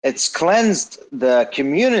it's cleansed the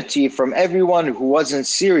community from everyone who wasn't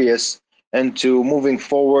serious into moving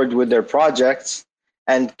forward with their projects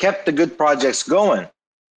and kept the good projects going.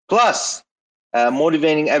 Plus,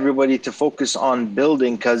 motivating everybody to focus on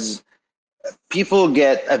building, because people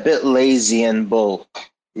get a bit lazy in bull.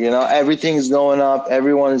 Everything's going up,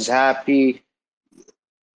 everyone is happy.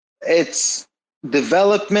 It's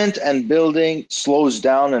development and building slows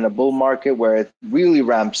down in a bull market where it really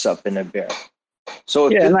ramps up in a bear. So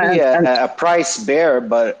it could be a price bear,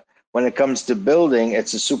 but when it comes to building,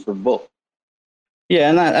 it's a super bull. Yeah,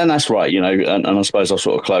 and that's right, and I suppose I'll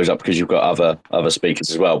sort of close up because you've got other speakers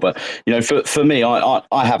as well. But for me, I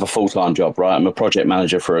have a full-time job, right? I'm a project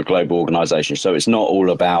manager for a global organization, so it's not all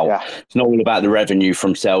about the revenue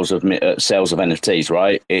from sales of NFTs,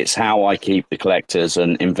 right? It's how I keep the collectors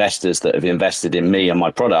and investors that have invested in me and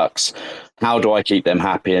my products. How do I keep them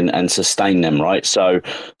happy and sustain them, right? So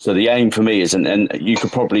the aim for me is, and you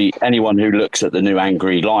could probably, anyone who looks at the new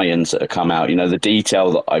Angry Lions that have come out, the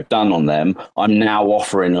detail that I've done on them, I'm now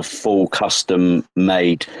offering a full custom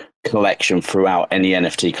made collection throughout any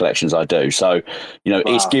NFT collections I do. So,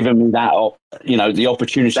 it's given me that, the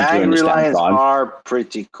opportunity the to Angry Lions time, are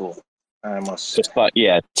pretty cool, I must say.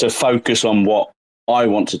 To focus on what I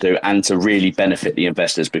want to do and to really benefit the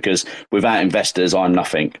investors, because without investors, I'm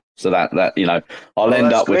nothing. So that I'll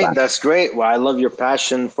end up with that. That's great. Well, I love your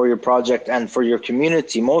passion for your project and for your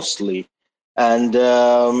community mostly. And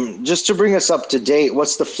just to bring us up to date,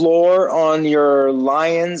 what's the floor on your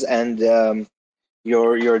Lions and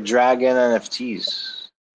your Dragon NFTs?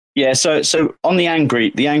 Yeah, so on the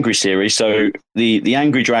Angry series, so the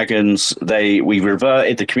Angry Dragons, we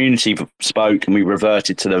reverted, the community spoke, and we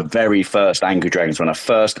reverted to the very first Angry Dragons when I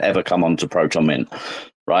first ever come onto Proton Mint,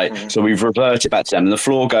 right? Mm-hmm. So we've reverted back to them. And the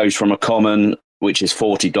floor goes from a common, which is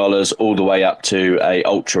 $40, all the way up to a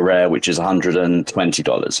ultra rare, which is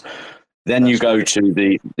 $120. Then you go to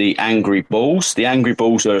the Angry Bulls. The Angry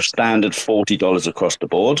Bulls are a standard $40 across the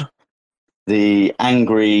board. The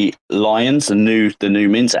Angry Lions, the new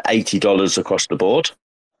mints, are $80 across the board.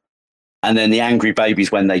 And then the Angry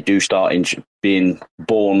Babies, when they do start being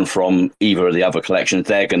born from either of the other collections,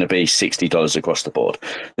 they're going to be $60 across the board.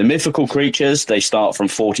 The Mythical Creatures, they start from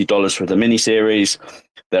 $40 for the mini-series.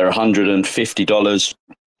 They're $150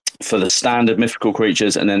 for the standard Mythical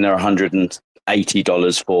Creatures, and then they're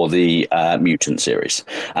 $180 for the Mutant series.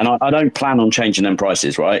 And I don't plan on changing them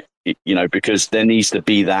prices, right? Because there needs to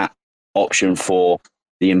be that option for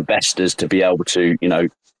the investors to be able to,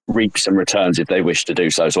 reap some returns if they wish to do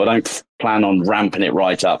so. So I don't plan on ramping it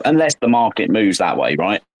right up unless the market moves that way,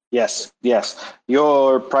 right? Yes.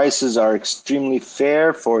 Your prices are extremely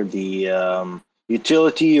fair for the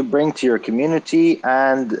utility you bring to your community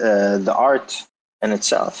and the art in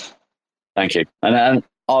itself. Thank you. And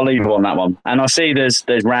I'll leave on that one. And I see there's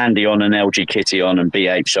Randy on and LG Kitty on and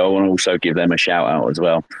BH, so I want to also give them a shout out as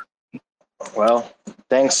well. Well,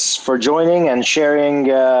 thanks for joining and sharing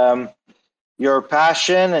your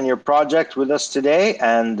passion and your project with us today.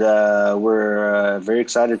 And we're very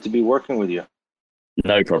excited to be working with you.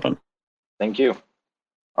 No problem. Thank you.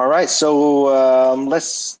 All right. So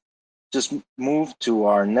let's just move to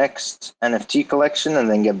our next NFT collection and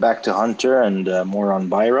then get back to Hunter and more on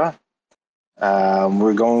BAYRA.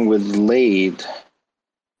 We're going with Lade.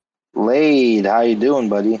 Lade, how you doing,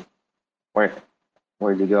 buddy? Where'd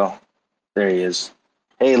you go? There he is.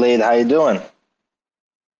 Hey, Lade, how you doing?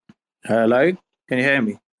 Hello, can you hear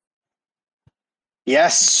me?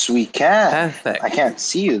 Yes, we can. Perfect. I can't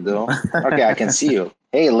see you though. Okay, I can see you.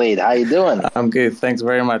 Hey, Lade, how you doing? I'm good. Thanks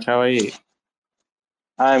very much. How are you?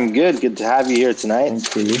 I'm good. Good to have you here tonight.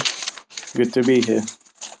 Thank you. Good to be here.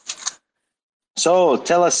 So,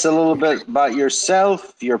 tell us a little bit about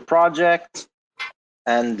yourself, your project,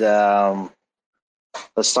 and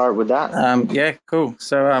let's start with that. Yeah, cool.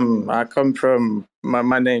 So I come from,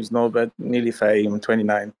 my name's Norbert, nearly 30, I'm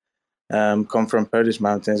 29. Come from Polish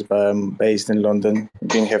mountains, but I'm based in London.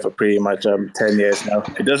 Been here for pretty much 10 years now.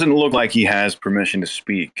 It doesn't look like he has permission to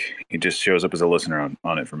speak. He just shows up as a listener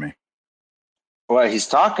on it for me. Well, he's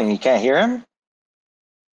talking. You can't hear him?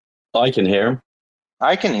 I can hear him.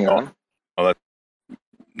 I can hear him. Oh,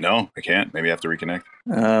 no, I can't. Maybe I have to reconnect.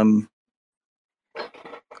 No,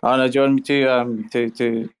 do you want me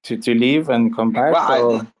to leave and come back?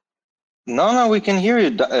 Well, no, we can hear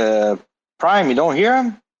you. Prime, you don't hear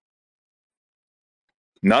him?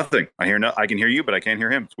 Nothing. I can hear you, but I can't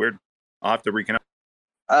hear him. It's weird. I'll have to reconnect.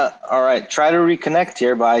 All right, try to reconnect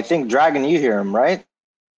here, but I think Dragon, you hear him, right?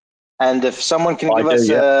 And if someone can give us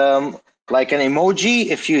like an emoji,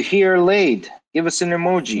 if you hear Lade, give us an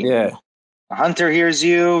emoji. Yeah. Hunter hears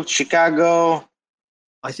you. Chicago.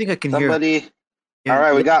 I think I can Somebody. hear. Yeah, All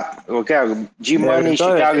right, we got G Money,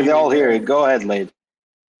 Chicago. They're all here. Go ahead, Lade.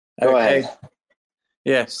 Go ahead.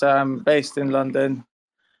 Yeah, so I'm based in London.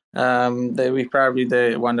 We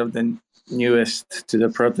probably one of the newest to the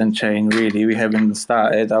Proton chain. Really, we haven't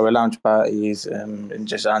started our launch parties in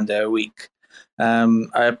just under a week.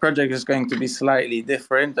 Our project is going to be slightly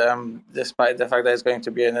different, despite the fact that it's going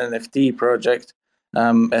to be an NFT project.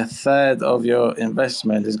 A third of your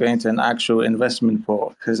investment is going to an actual investment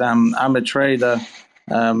pool, because I'm a trader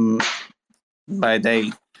by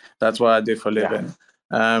day. That's what I do for a living.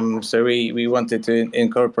 So we wanted to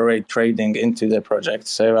incorporate trading into the project.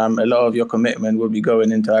 So a lot of your commitment will be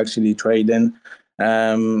going into actually trading,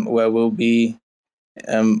 where we'll be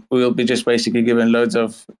just basically given loads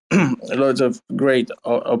of great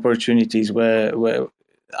opportunities where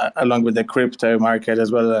along with the crypto market as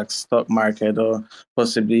well as stock market, or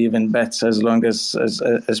possibly even bets, as long as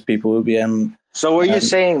people will be. So what you're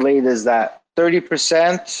saying, Lade, is that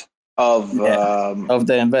 30% of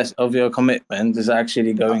your commitment is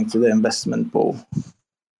actually going to the investment pool.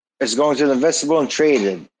 It's going to the investable and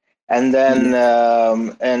traded. And then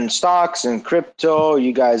and stocks and crypto,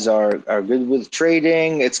 you guys are good with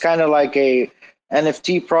trading. It's kind of like a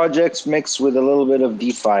NFT projects mixed with a little bit of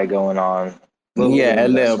DeFi going on. A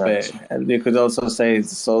little bit. You could also say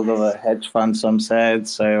it's sort of a hedge fund, some said.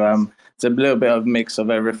 So it's a little bit of mix of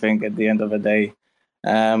everything at the end of the day.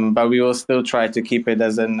 But we will still try to keep it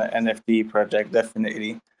as an NFT project,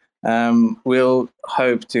 definitely. We'll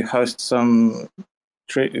hope to host some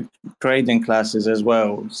trading classes as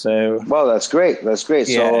well. So that's great.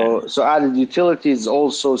 Yeah. So added utilities,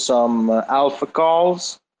 also some alpha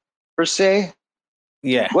calls per se.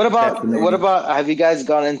 Yeah. What about have you guys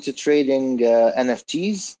gone into trading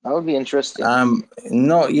NFTs? That would be interesting.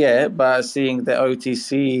 Not yet, but seeing the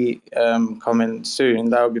OTC coming soon,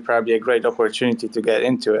 that would be probably a great opportunity to get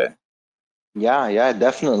into it. Yeah,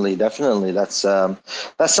 definitely. That's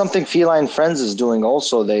something Feline Friends is doing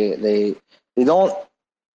also. They don't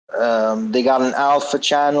they got an alpha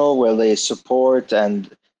channel where they support and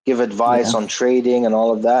give advice on trading and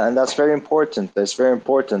all of that, and that's very important. That's very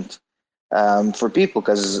important for people,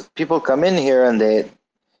 because people come in here and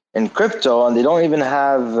in crypto and they don't even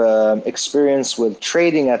have experience with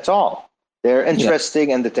trading at all. They're interested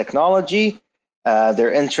in the technology,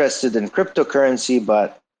 they're interested in cryptocurrency,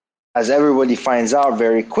 but as everybody finds out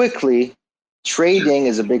very quickly, trading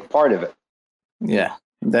is a big part of it. Yeah,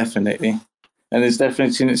 definitely. And it's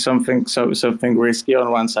definitely something risky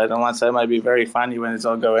on one side. On one side, it might be very funny when it's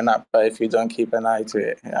all going up, but if you don't keep an eye to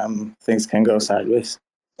it, things can go sideways.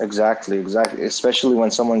 Exactly. Especially when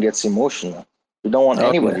someone gets emotional. You don't want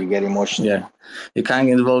anybody to get emotional. Yeah, you can't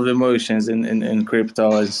involve emotions in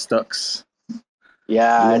crypto and stocks.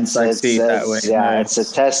 Yeah, it's a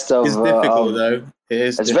test of. It's difficult though.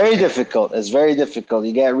 It's very difficult. It's very difficult.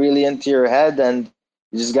 You get really into your head, and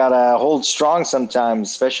you just gotta hold strong sometimes,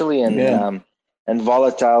 especially in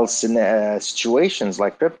volatile situations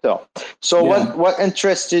like crypto. So, what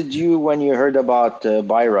interested you when you heard about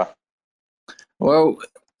BAYRA? Well,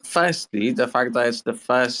 firstly, the fact that it's the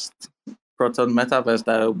first Proton Metaverse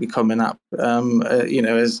that will be coming up.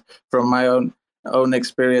 Is from my own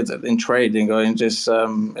experience in trading, or in just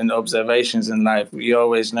in observations in life. You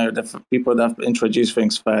always know that people that introduce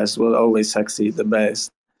things first will always succeed the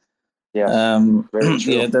best. Yeah. Very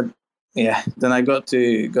true. Then I got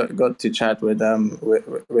to chat with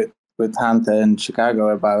Hunter in Chicago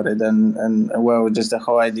about it, and well, just the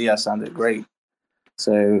whole idea sounded great.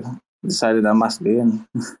 So decided I must be in.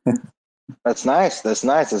 That's nice. It's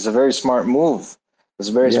a very smart move.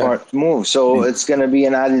 So it's going to be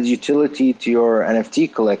an added utility to your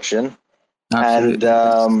NFT collection. Absolutely.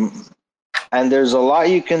 And there's a lot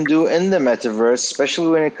you can do in the metaverse, especially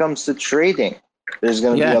when it comes to trading. There's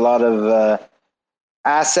going to be a lot of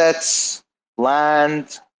assets,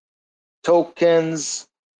 land, tokens,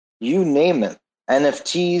 you name it.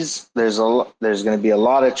 NFTs, there's going to be a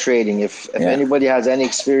lot of trading. If anybody has any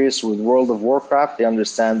experience with World of Warcraft, they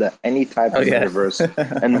understand that any type of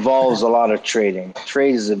metaverse involves a lot of trading.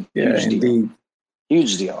 Trade is a huge deal.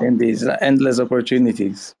 Huge deal. Indeed, endless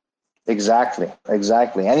opportunities. Exactly.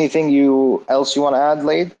 Anything else you want to add,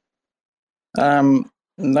 Lade?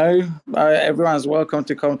 No, everyone's welcome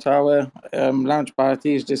to come to our launch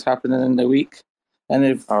party. It's just happening in the week. And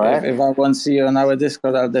if I want to see you on our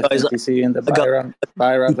Discord, I'll definitely see you in the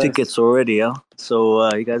BAYRA. Tickets already,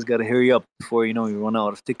 so you guys got to hurry up before you run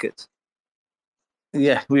out of tickets.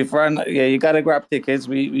 Yeah, we've run. Yeah, you got to grab tickets.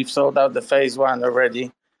 We've sold out the phase 1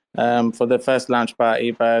 already. for the first launch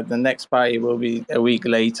party, but the next party will be a week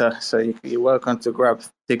later. So you're welcome to grab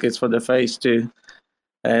tickets for the phase 2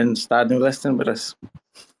 and start investing with us.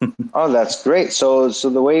 Oh, that's great. So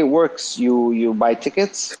the way it works, you buy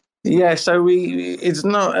tickets? Yeah, so it's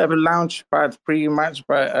not a launch pad pre-match,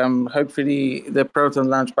 but hopefully the Proton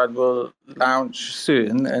launch pad will launch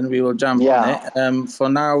soon and we will jump on it. For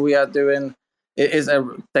now, we are doing, it is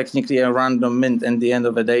technically a random mint at the end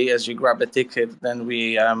of the day. As you grab a ticket, then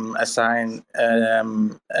we assign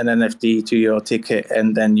an NFT to your ticket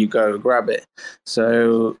and then you go grab it.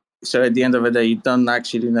 So at the end of the day, you don't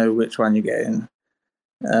actually know which one you're getting.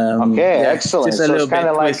 Okay, excellent. Just a so little it's kind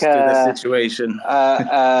bit of like twist to the situation.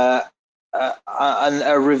 A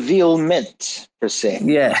reveal mint per se.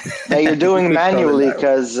 Yeah, that you're doing manually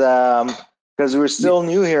because because we're still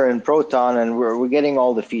new here in Proton and we're getting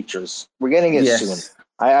all the features. We're getting it soon.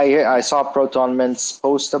 I saw Proton Mints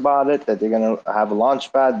post about it that they're gonna have a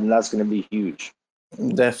launch pad and that's gonna be huge.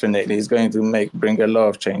 Definitely, it's going to bring a lot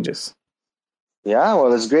of changes. Yeah,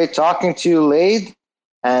 well, it's great talking to you, Lade.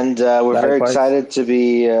 And we're Likewise. Very excited to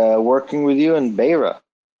be working with you in BAYRA.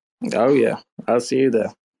 Oh, yeah. I'll see you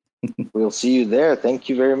there. We'll see you there. Thank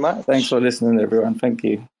you very much. Thanks for listening, everyone. Thank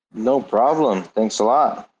you. No problem. Thanks a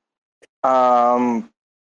lot.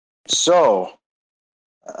 So,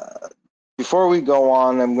 before we go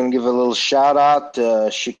on, I'm going to give a little shout out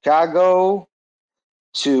to Chicago,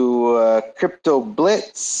 to Crypto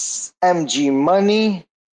Blitz, MG Money.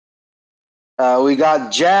 We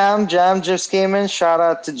got Jam. Jam just came in. Shout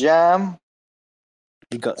out to Jam.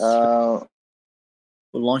 We got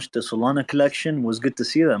we launched the Solana collection. It was good to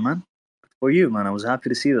see that, man. For you, man. I was happy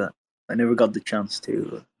to see that. I never got the chance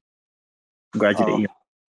to congratulate you.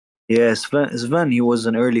 Yeah, Sven, he was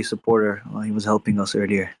an early supporter. He was helping us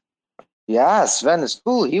earlier. Yeah, Sven is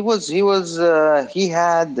cool. He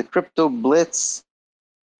had the Crypto Blitz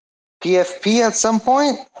PFP at some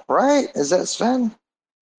point, right? Is that Sven?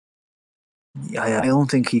 Yeah, I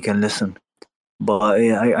don't think he can listen. But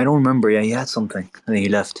I don't remember. Yeah, he had something and he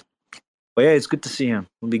left. But yeah, it's good to see him.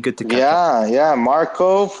 It'll be good to catch up. Yeah.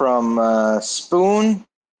 Marco from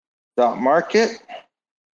Spoon.market.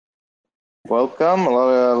 Welcome. A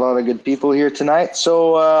lot of good people here tonight.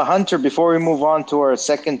 So, Hunter, before we move on to our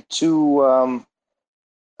second two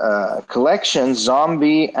collections,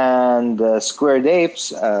 Zombie and Squared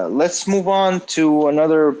Apes, let's move on to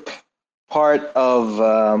another part of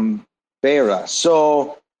BAYRA.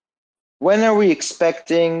 So, when are we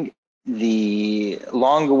expecting the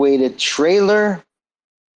long-awaited trailer?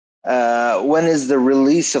 When is the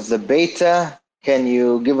release of the beta? Can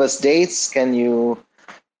you give us dates? Can you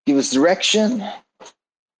give us direction?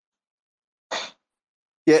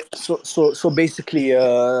 Yeah. So basically,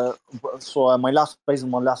 my last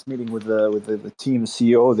meeting with the team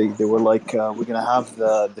CEO, they were like, we're gonna have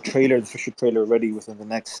the official trailer ready within the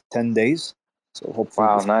next 10 days. So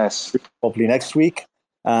hopefully, nice. Hopefully next week.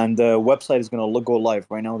 And the website is going to go live.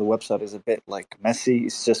 Right now, the website is a bit like messy.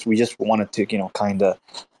 It's just we just wanted to, kind of,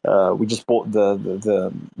 we just bought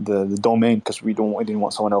the domain because we didn't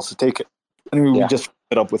want someone else to take it, and we just set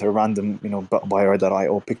it up with a random,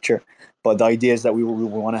 BAYRA.io picture. But the idea is that we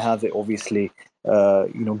want to have it obviously,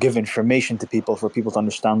 give information to people for people to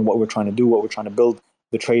understand what we're trying to do, what we're trying to build.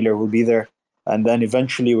 The trailer will be there. And then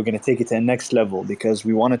eventually we're going to take it to the next level because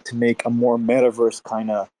we wanted to make a more metaverse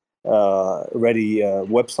kind of ready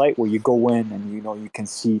website where you go in and you can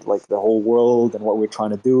see like the whole world and what we're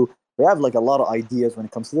trying to do. We have like a lot of ideas when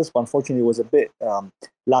it comes to this, but unfortunately it was a bit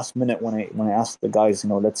last minute when I asked the guys,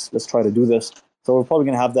 let's try to do this. So we're probably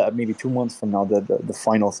going to have that maybe 2 months from now, the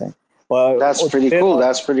final thing. But that's pretty cool.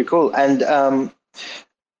 That's pretty cool. And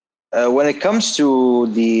when it comes to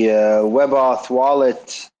the WebAuth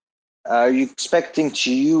wallet, are you expecting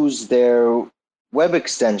to use their web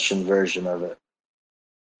extension version of it?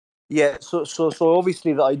 Yeah, so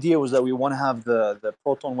obviously the idea was that we want to have the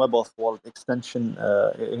Proton WebAuth wallet extension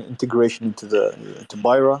integration into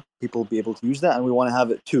BAYRA. People will be able to use that, and we want to have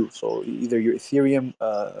it too. So either your Ethereum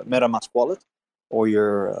MetaMask wallet or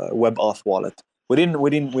your WebAuth wallet. We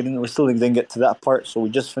still didn't get to that part. So we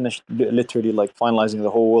just finished literally like finalizing the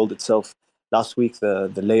whole world itself last week,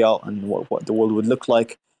 the layout and what the world would look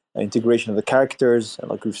like. Integration of the characters,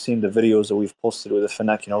 like we've seen the videos that we've posted with the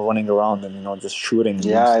Fennec, running around and just shooting.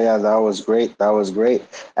 Yeah, that was great.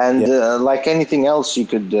 And like anything else, you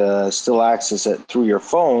could still access it through your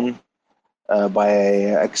phone by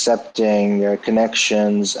accepting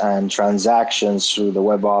connections and transactions through the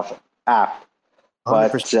WebAuth app.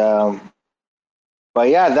 100%. But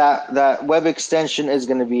yeah, that web extension is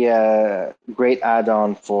going to be a great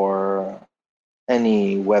add-on for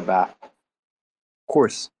any web app. Of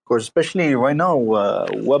course. course, especially right now,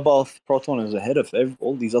 WebAuth Proton is ahead of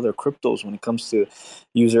all these other cryptos when it comes to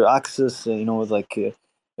user access. And the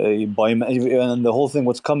whole thing,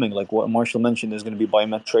 what's coming, like what Marshall mentioned, is going to be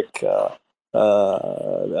biometric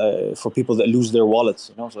for people that lose their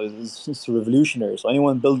wallets. So it's revolutionary. So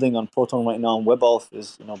anyone building on Proton right now on WebAuth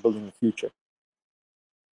is building the future.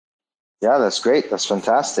 Yeah, that's great. That's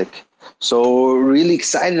fantastic. So really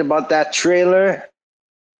excited about that trailer.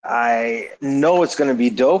 I know it's going to be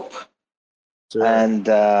dope. Sure.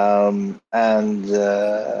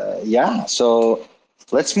 Yeah, so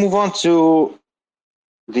let's move on to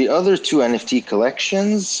the other two NFT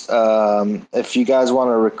collections. If you guys want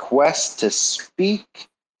to request to speak,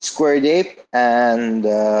 Squared Ape and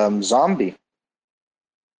Zombie.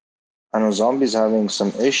 I know Zombie's having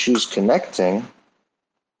some issues connecting.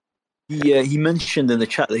 Yeah, he mentioned in the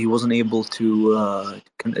chat that he wasn't able to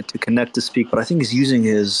connect to speak, but I think he's using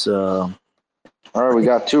his. All right, we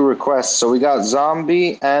got two requests. So we got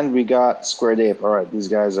Zombie and we got Squared Ape. All right, these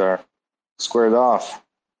guys are squared off.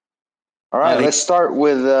 All right, let's start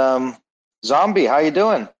with Zombie. How you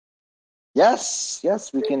doing? Yes,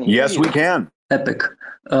 we can hear you. Yes, we can. Epic.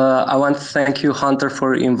 I want to thank you, Hunter,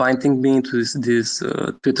 for inviting me into this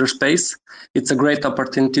Twitter space. It's a great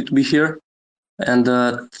opportunity to be here. And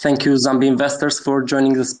thank you, Zombie investors, for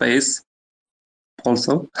joining the space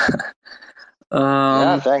also.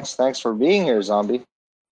 Yeah, thanks for being here, Zombie.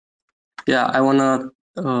 Yeah, I want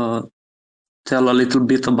to tell a little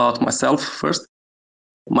bit about myself first.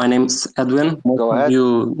 My name's Edwin. Most of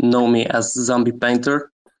you know me as Zombie Painter.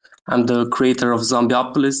 I'm the creator of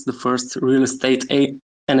Zombieopolis, the first real estate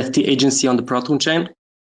NFT agency on the Proton chain.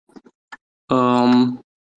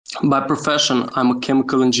 By profession, I'm a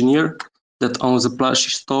chemical engineer that owns a plushie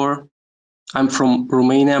store. I'm from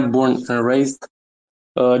Romania, born and raised,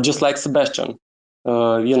 just like Sebastian,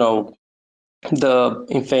 the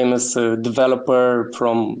infamous developer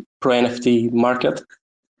from Pro NFT market.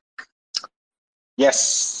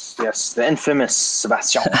 Yes, the infamous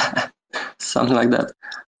Sebastian. Something like that.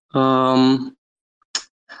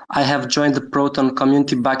 I have joined the Proton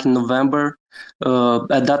community back in November.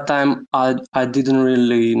 At that time, I didn't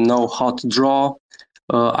really know how to draw.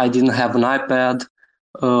 I didn't have an iPad.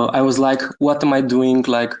 I was like, what am I doing?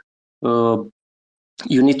 Like, you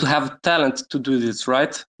need to have talent to do this,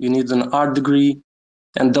 right? You need an art degree.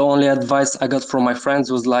 And the only advice I got from my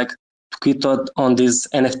friends was like, to quit on this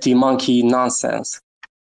NFT monkey nonsense.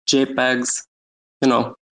 JPEGs,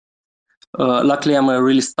 luckily, I'm a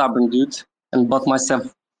really stubborn dude and I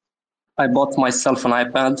bought myself an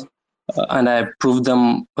iPad and I proved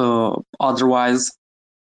them otherwise.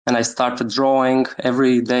 And I started drawing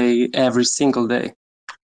every day, every single day.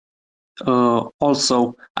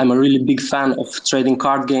 Also, I'm a really big fan of trading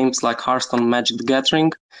card games like Hearthstone, Magic the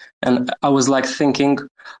Gathering. And I was like thinking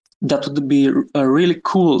that would be really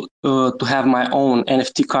cool to have my own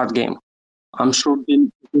NFT card game. I'm sure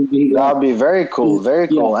that would be very cool, very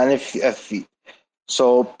cool. Yeah. And if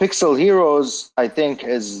so, Pixel Heroes, I think,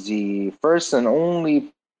 is the first and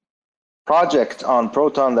only project on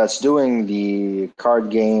Proton that's doing the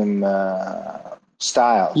card game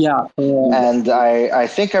style. Yeah. And I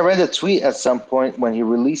think I read a tweet at some point when he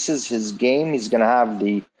releases his game, he's going to have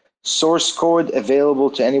the source code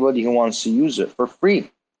available to anybody who wants to use it for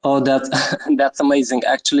free. Oh, that's amazing.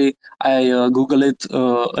 Actually, I Googled it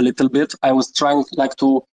a little bit. I was trying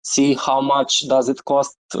to see how much does it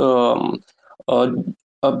cost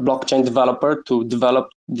a blockchain developer to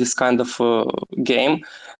develop this kind of game,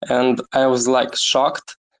 and I was like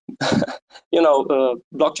shocked.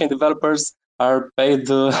 Blockchain developers are paid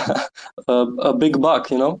a big buck,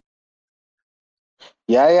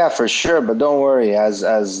 Yeah, for sure. But don't worry, as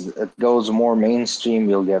it goes more mainstream,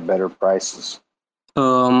 you'll get better prices.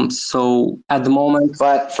 So at the moment,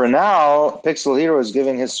 but for now, Pixel Hero is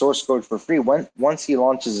giving his source code for free. Once he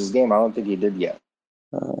launches his game, I don't think he did yet.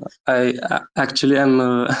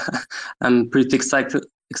 I'm pretty excited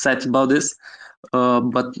about this.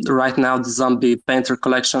 But right now, the Zombie Painter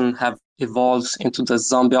collection have evolved into the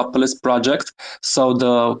Zombieopolis project. So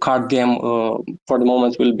the card game, for the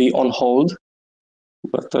moment, will be on hold.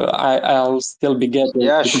 But I'll still be getting.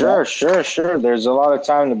 Yeah, sure. There's a lot of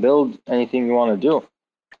time to build anything you want to do.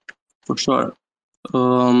 For sure.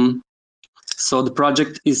 So the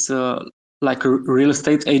project is like a real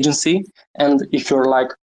estate agency, and if you're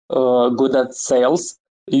good at sales,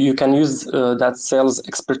 you can use that sales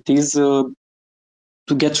expertise to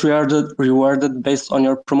get rewarded based on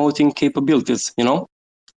your promoting capabilities. I'm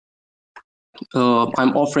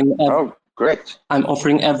offering. Great. I'm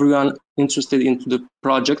offering everyone interested into the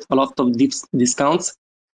project a lot of discounts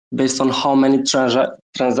based on how many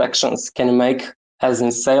transactions can you make as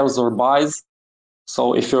in sales or buys.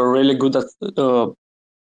 So if you're really good at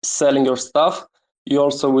selling your stuff, you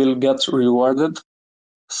also will get rewarded.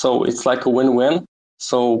 So it's like a win-win.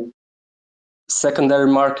 So secondary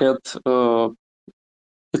market,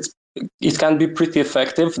 it can be pretty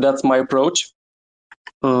effective. That's my approach.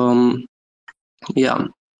 Yeah.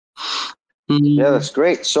 Yeah, that's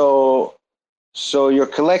great. So your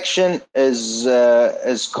collection is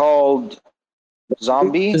called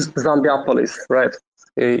Zombie. Zombieopolis, right?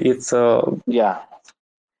 It's Yeah.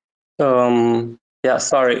 yeah.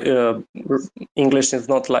 Sorry, English is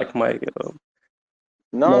not like my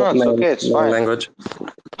No, it's okay. It's fine. language.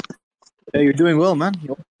 Yeah, you're doing well, man.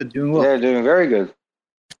 You're doing well. They're doing very good.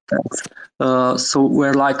 So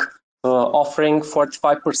we're like offering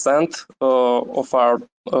 45%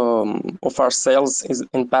 of our sales is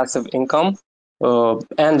in passive income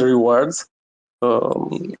and rewards.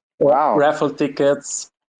 Wow. Raffle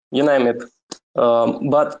tickets, you name it.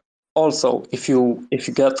 But also, if you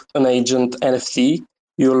get an agent NFT,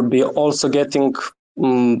 you'll be also getting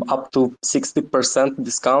up to 60%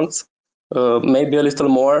 discounts, maybe a little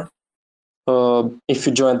more. If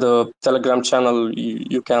you join the Telegram channel,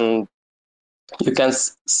 you can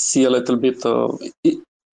see a little bit.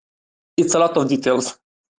 It's a lot of details.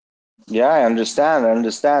 Yeah, I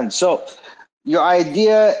understand. So your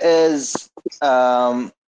idea is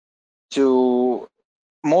to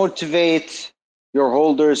motivate your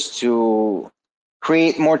holders to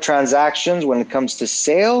create more transactions when it comes to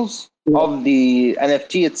sales of the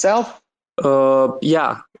NFT itself.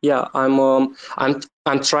 Yeah.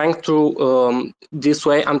 I'm trying to this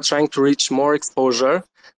way. I'm trying to reach more exposure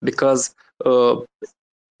because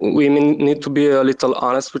we need to be a little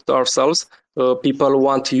honest with ourselves. People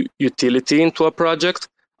want utility into a project.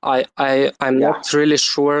 I'm not really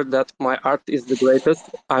sure that my art is the greatest.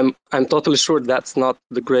 I'm totally sure that's not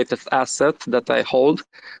the greatest asset that I hold,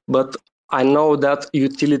 but I know that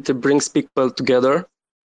utility brings people together.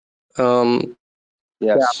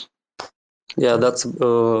 Yes. Yeah, that's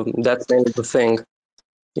mainly the thing.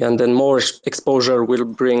 And then more exposure will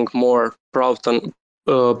bring more Proton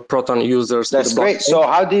users. That's great. So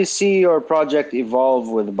how do you see your project evolve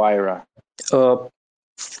with BAYRA?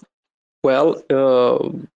 Well,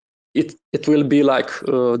 it will be like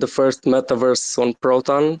the first metaverse on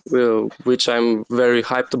Proton, which I'm very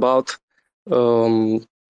hyped about.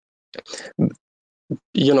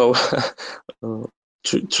 You know,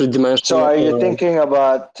 three-dimensional. So are you thinking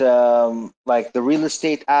about like the real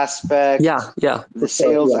estate aspect? Yeah. The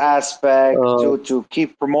sales aspect to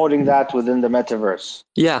keep promoting that within the metaverse.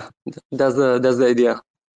 Yeah, that's the idea.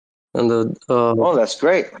 And oh, that's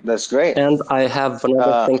great. That's great. And I have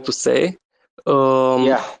another thing to say.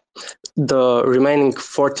 Yeah. The remaining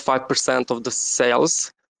 45% of the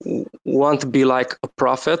sales won't be like a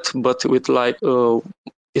profit, but with like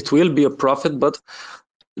it will be a profit, but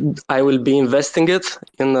I will be investing it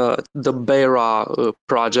in the BAYRA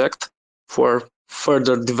project for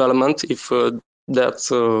further development if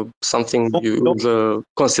that's something you would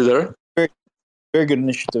consider. Very good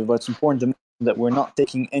initiative, but it's important to mention that we're not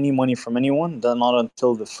taking any money from anyone, not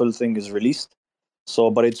until the full thing is released.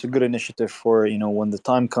 So, but it's a good initiative for, when the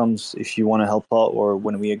time comes, if you want to help out or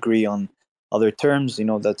when we agree on other terms,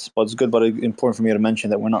 that's what's good. But it's important for me to mention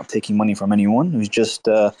that we're not taking money from anyone. It's just,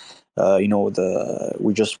 we're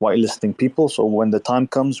just whitelisting people. So when the time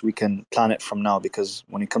comes, we can plan it from now, because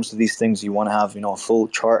when it comes to these things, you want to have, a full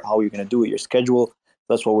chart, how you're going to do it, your schedule.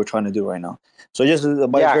 That's what we're trying to do right now. So just,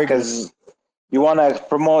 because you want to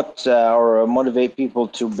promote or motivate people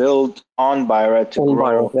to build on BAYRA to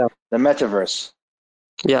grow the metaverse.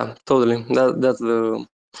 Yeah, totally. That's the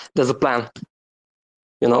plan.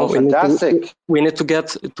 Fantastic. We need to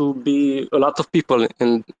get to be a lot of people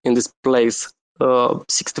in this place.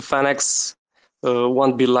 60FanX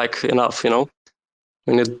won't be like enough. We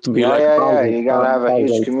need to be You gotta have a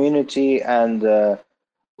huge community, and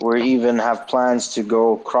we even have plans to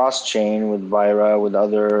go cross-chain with BAYRA with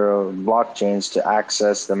other blockchains to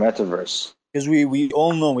access the metaverse. Because we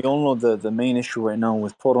all know the main issue right now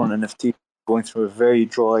with Proton NFT going through a very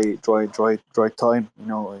dry time,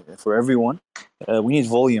 for everyone. We need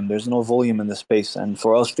volume. There's no volume in the space, and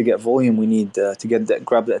for us to get volume, we need to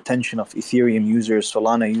grab the attention of Ethereum users,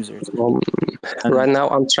 Solana users. Right now,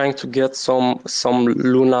 I'm trying to get some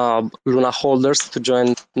Luna holders to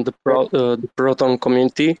join the Proton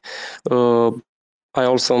community. I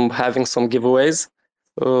also am having some giveaways.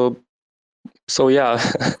 So yeah,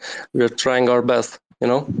 we're trying our best.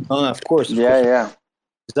 Of course. Yeah.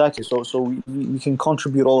 Exactly. So we can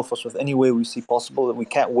contribute, all of us, with any way we see possible, and we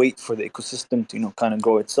can't wait for the ecosystem to kind of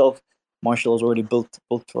grow itself. Marshall has already built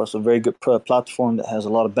for us a very good platform that has a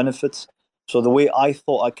lot of benefits. So the way I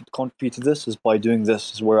thought I could contribute to this is by doing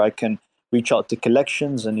this, is where I can reach out to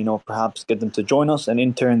collections and perhaps get them to join us, and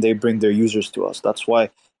in turn they bring their users to us. That's why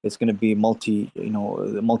it's going to be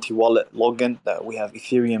the multi-wallet login, that we have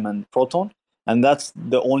Ethereum and Proton, and that's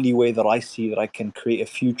the only way that I see that I can create a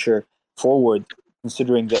future forward,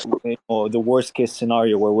 considering that the worst case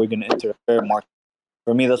scenario where we're going to enter a bear market.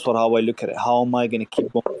 For me, that's how I look at it. How am I going to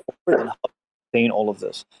keep going forward, and how sustain all of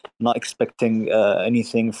this? I'm not expecting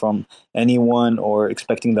anything from anyone or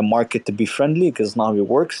expecting the market to be friendly, because it's not how it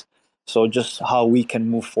works. So just how we can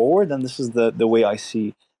move forward, and this is the way I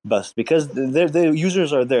see best, because the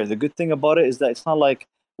users are there. The good thing about it is that it's not like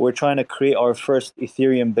we're trying to create our first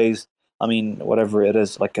Ethereum based, whatever it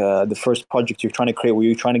is, like the first project you're trying to create where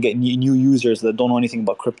you're trying to get new users that don't know anything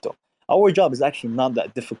about crypto. Our job is actually not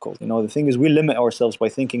that difficult. The thing is, we limit ourselves by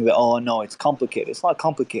thinking that, oh no, it's complicated. It's not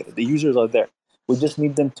complicated. The users are there. We just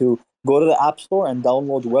need them to go to the App Store and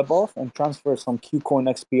download WebAuth and transfer some KuCoin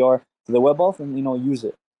XPR to the WebAuth and use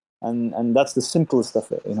it. And that's the simplest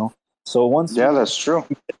of it. So once that's true.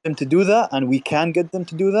 we get them to do that, and we can get them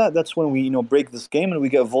to do that, that's when we break this game and we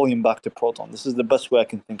get volume back to Proton. This is the best way I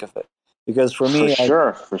can think of it, because for me,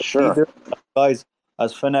 for sure, guys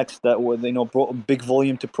as FennecsX that would brought a big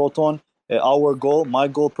volume to Proton. My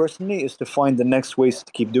goal personally, is to find the next ways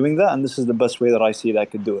to keep doing that, and this is the best way that I see that I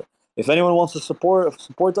could do it. If anyone wants to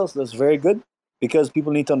support us, that's very good, because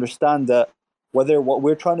people need to understand that whether what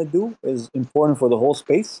we're trying to do is important for the whole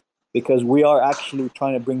space, because we are actually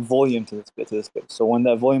trying to bring volume to this space. So when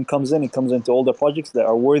that volume comes in, it comes into all the projects that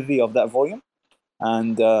are worthy of that volume,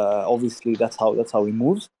 and obviously that's how it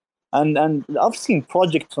moves. And I've seen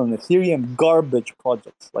projects on Ethereum, garbage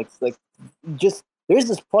projects, like just. There's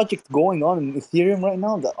this project going on in Ethereum right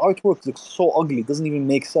now. The artwork looks so ugly. It doesn't even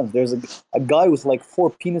make sense. There's a guy with like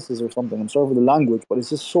 4 penises or something. I'm sorry for the language, but it's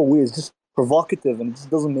just so weird. It's just provocative, and it just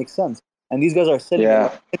doesn't make sense. And these guys are selling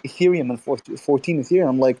Ethereum and 14 Ethereum.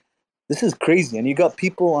 I'm like, this is crazy. And you got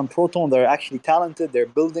people on Proton that are actually talented. They're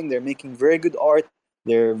building. They're making very good art.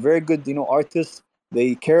 They're very good, artists.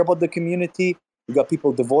 They care about the community. You got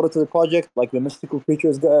people devoted to the project, like the mystical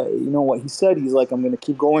creatures guy. What he said, he's like, I'm going to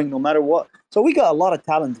keep going no matter what. So we got a lot of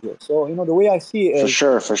talent here. So the way I see it is,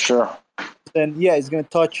 for sure. Then it's going to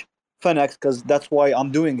touch FennecsX, because that's why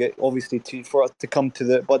I'm doing it, obviously, for us to come to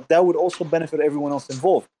the. But that would also benefit everyone else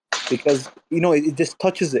involved, because it just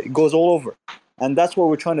touches it. It goes all over, and that's what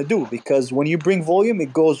we're trying to do. Because when you bring volume,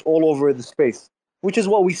 it goes all over the space, which is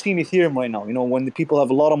what we see in Ethereum right now. When the people have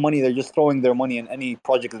a lot of money, they're just throwing their money in any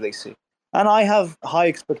project that they see. And I have high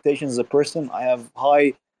expectations as a person. I have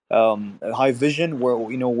high vision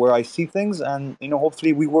where I see things, and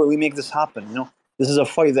hopefully we make this happen. This is a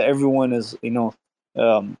fight that everyone is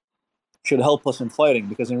should help us in fighting,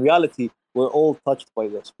 because in reality we're all touched by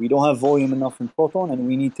this. We don't have volume enough in Proton, and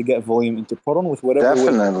we need to get volume into Proton with whatever.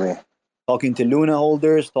 Definitely. Talking to Luna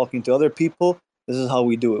holders, talking to other people. This is how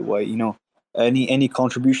we do it. Why any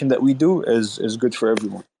contribution that we do is good for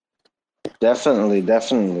everyone. Definitely.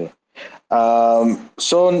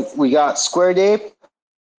 So we got Squared Ape,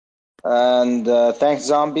 and thanks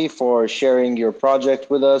Zombie for sharing your project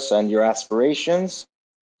with us and your aspirations.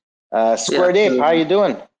 Squared Ape, how you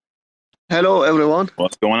doing? Hello everyone.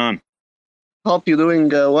 What's going on? Hope you're doing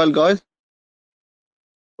well, guys.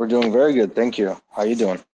 We're doing very good, thank you. How you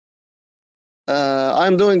doing?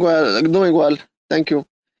 I'm doing well. Thank you.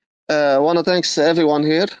 Want to thanks everyone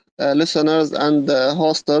here, listeners and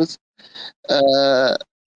hosters.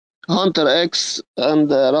 Hunter X and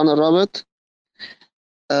Runner Rabbit.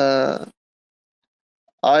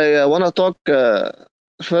 I want to talk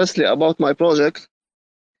firstly about my project.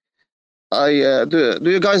 Do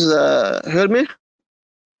you guys hear me?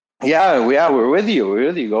 Yeah, we're with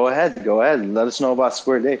you. Go ahead. Let us know about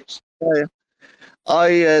Squared Apes.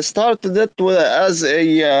 I started it as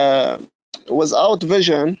a without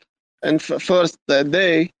vision, and first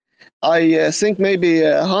day. I think maybe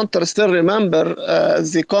Hunter still remember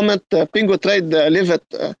the comment Pingo Trade leave it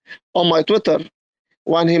on my Twitter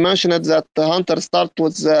when he mentioned that Hunter start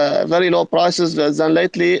with very low prices, then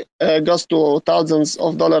lately goes to thousands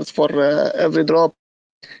of dollars for every drop.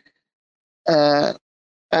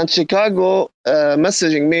 And Chicago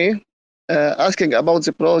messaging me asking about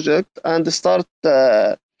the project and start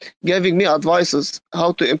giving me advices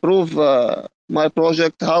how to improve my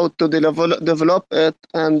project, how to develop it,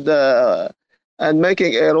 and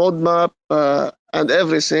making a roadmap and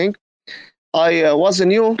everything. I was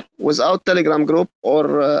new without Telegram group,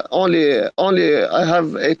 or only I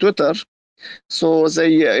have a Twitter. So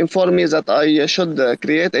they informed me that I should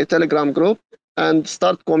create a Telegram group and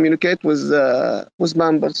start communicate with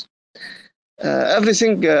members.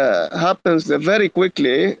 Everything happens very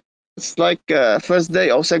quickly. It's like first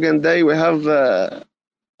day or second day we have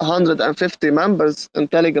 150 members in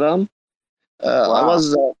Telegram. Wow.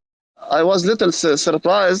 I was little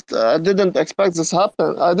surprised. I didn't expect this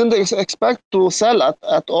happen. I didn't expect to sell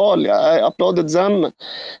at all. Yeah, I uploaded them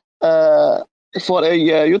for a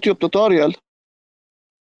YouTube tutorial,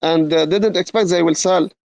 and didn't expect they will sell.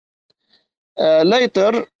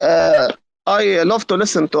 Later, I love to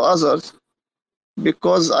listen to others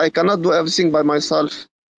because I cannot do everything by myself.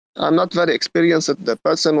 I'm not very experienced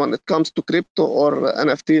person when it comes to crypto or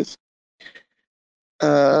NFTs.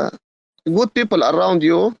 Good people around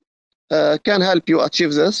you can help you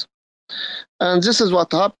achieve this, and this is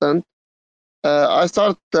what happened. I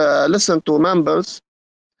start listen to members,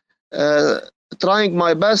 trying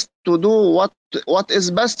my best to do what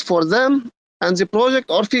is best for them and the project,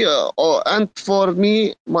 and for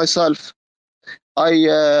me myself.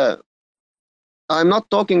 I'm not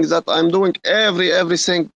talking that I'm doing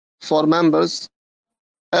everything for members.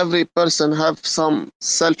 Every person have some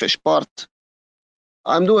selfish part.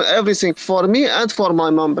 I'm doing everything for me and for my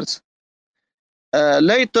members.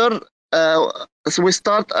 Later, so we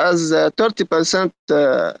start as 30%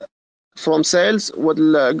 from sales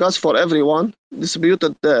will goes for everyone,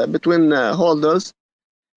 distributed between holders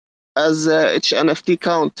as each NFT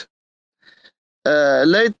count.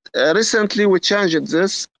 Recently, we changed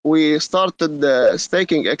this. We started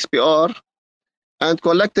staking XPR and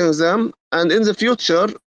collecting them. And in the future,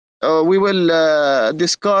 we will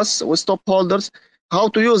discuss with top holders how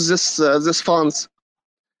to use this funds.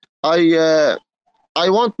 I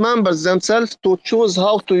want members themselves to choose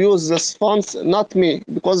how to use this funds, not me,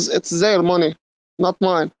 because it's their money, not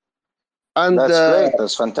mine. And that's great.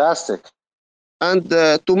 That's fantastic. And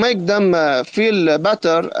to make them feel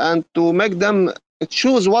better and to make them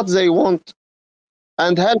choose what they want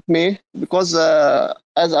and help me, because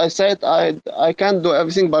as I said, I can't do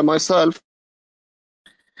everything by myself.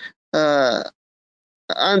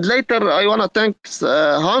 And later, I want to thank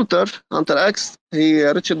Hunter X. He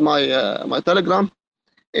reached my Telegram,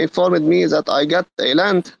 informed me that I got a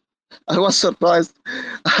land. I was surprised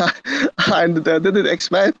and didn't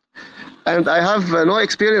expect. And I have no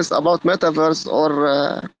experience about Metaverse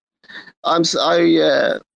or I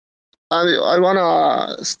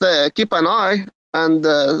wanna keep an eye and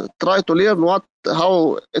try to learn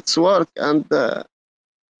how it's work and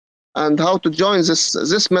how to join this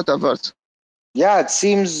Metaverse. Yeah, it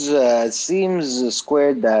seems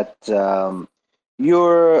Squared that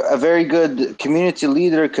you're a very good community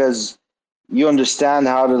leader because you understand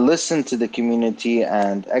how to listen to the community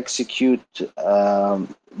and execute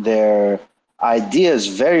their ideas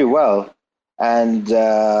very well. And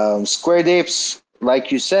Squared Apes,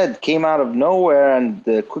 like you said, came out of nowhere and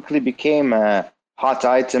quickly became a hot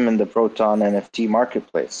item in the Proton NFT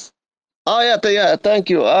marketplace. Oh yeah, thank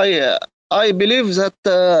you. I believe that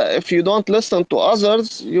if you don't listen to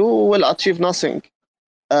others, you will achieve nothing.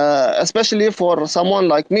 Especially for someone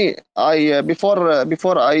like me. Before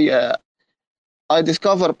I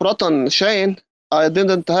discovered Proton chain, I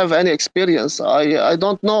didn't have any experience. I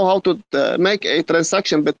don't know how to make a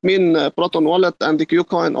transaction between Proton wallet and the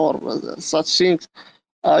Qcoin or such things.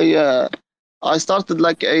 I started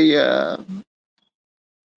like a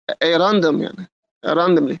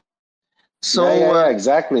randomly. So yeah,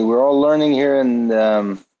 exactly. We're all learning here in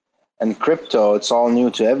crypto. It's all new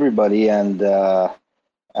to everybody, and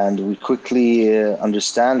we quickly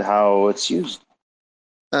understand how it's used.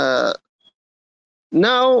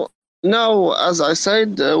 Now, as I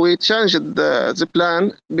said, we changed the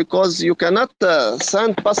plan because you cannot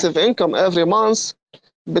send passive income every month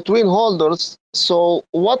between holders. So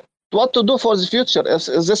what to do for the future if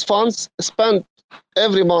this funds spent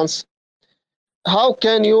every month? How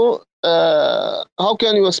can you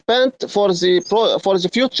spend for the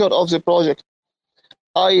future of the project?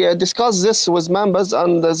 I discussed this with members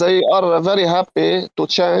and they are very happy to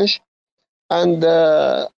change. And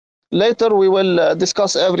later we will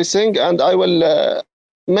discuss everything and I will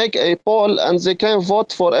make a poll and they can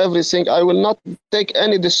vote for everything. I will not take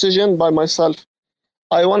any decision by myself.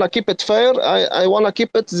 I want to keep it fair. I want to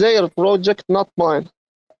keep it their project, not mine.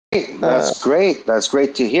 That's great. That's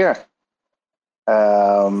great to hear.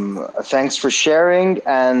 Thanks for sharing,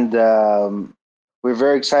 and we're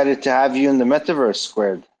very excited to have you in the Metaverse,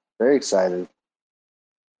 Squared. Very excited.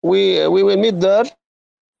 We will meet there,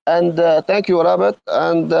 and thank you, Rabbit,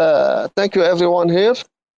 and thank you everyone here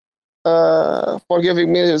for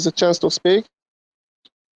giving me the chance to speak.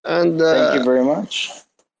 And thank you very much.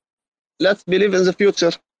 Let's believe in the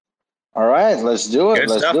future. All right, let's do it.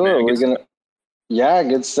 Let's do it. We're gonna. Yeah,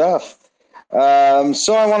 good stuff.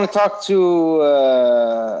 So I want to talk to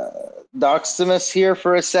Doximus here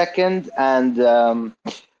for a second, and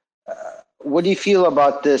what do you feel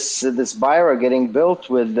about this BAYRA getting built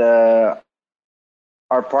with our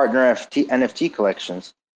partner NFT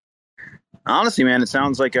collections? Honestly, man, it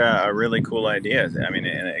sounds like a really cool idea. I mean,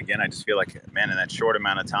 and again, I just feel like, man, in that short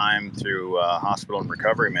amount of time through hospital and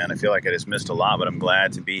recovery, man, I feel like I just missed a lot. But I'm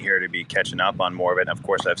glad to be here to be catching up on more of it. And of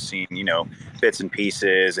course, I've seen bits and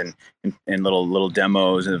pieces and little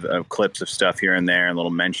demos of clips of stuff here and there, and little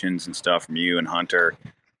mentions and stuff from you and Hunter,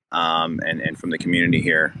 and from the community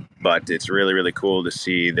here. But it's really, really cool to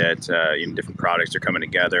see that different products are coming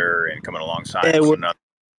together and coming alongside one another.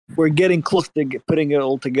 We're getting close to putting it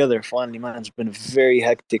all together finally, man. It's been a very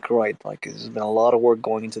hectic ride. Like, there's been a lot of work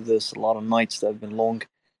going into this, a lot of nights that have been long,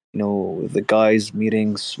 with the guys,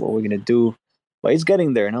 meetings, what we're going to do. But it's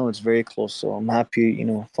getting there now. It's very close. So I'm happy,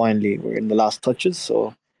 finally we're in the last touches.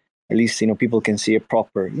 So at least, people can see it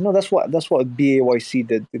proper. That's what BAYC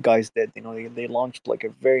did, the guys did. They launched like a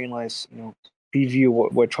very nice, preview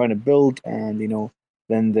what we're trying to build. And,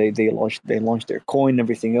 then they launched their coin and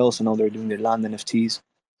everything else. And now they're doing their land NFTs.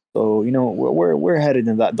 So we're headed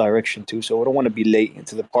in that direction too. So we don't want to be late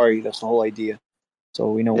into the party. That's the whole idea.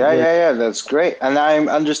 So yeah, that's great. And I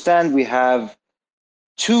understand we have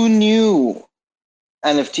 2 new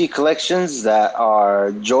NFT collections that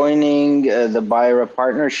are joining the BAYRA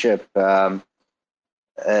partnership. One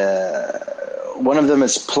of them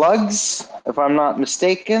is Plugs, if I'm not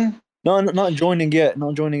mistaken. No, not joining yet.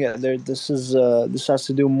 Not joining yet. This has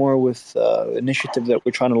to do more with initiative that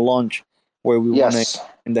we're trying to launch, where we want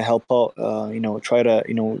to help out, try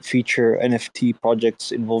to, feature NFT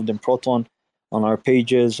projects involved in Proton on our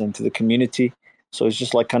pages and to the community. So it's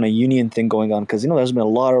just like kind of union thing going on, because, there's been a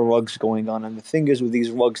lot of rugs going on. And the thing is with these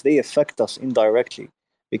rugs, they affect us indirectly,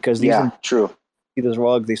 because true. This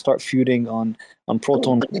rug, they start feuding on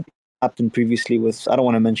Proton. Happened previously with, I don't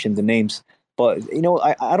want to mention the names, but,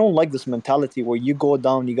 I don't like this mentality where you go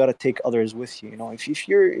down, you got to take others with you.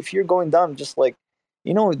 If you're going down, just like,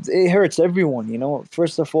 it hurts everyone.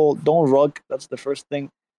 First of all, don't rug. That's the first thing.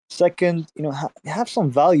 Second, have some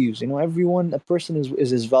values. A person is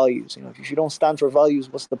his values. If you don't stand for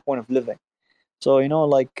values, what's the point of living? So,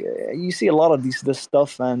 you see a lot of this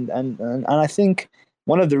stuff, and I think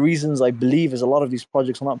one of the reasons I believe is a lot of these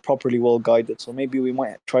projects are not properly well guided. So maybe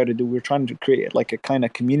we're trying to create like a kind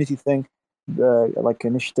of community thing, like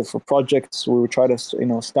initiative for projects where we try to,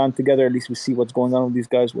 stand together. At least we see what's going on with these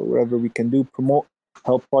guys, wherever we can do, promote,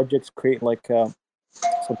 help projects, create like some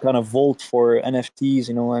kind of vault for NFTs,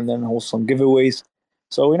 and then hold some giveaways.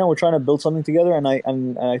 So we're trying to build something together, and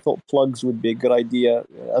I thought Plugs would be a good idea,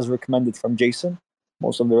 as recommended from Jason.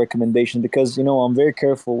 Most of the recommendations, because I'm very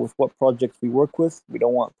careful with what projects we work with. We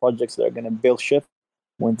don't want projects that are going to bail ship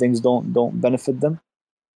when things don't benefit them.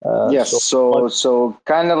 Yes, so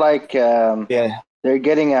kind of like they're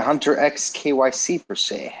getting a Hunter X KYC per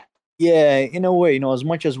se. Yeah, in a way, as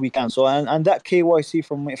much as we can. So and that KYC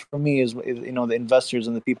for me is the investors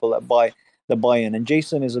and the people that buy in. And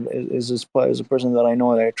Jason is a person that I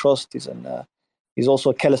know, that I trust. He's also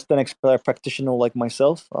a calisthenics practitioner like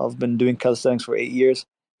myself. I've been doing calisthenics for 8 years.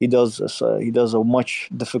 He does a much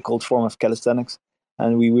difficult form of calisthenics,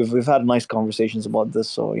 and we've had nice conversations about this.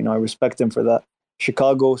 So I respect him for that.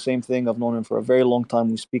 Chicago, same thing. I've known him for a very long time.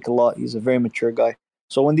 We speak a lot. He's a very mature guy.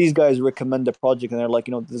 So when these guys recommend a project and they're like,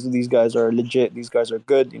 these guys are legit, these guys are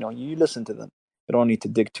good, you listen to them. You don't need to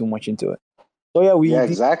dig too much into it. So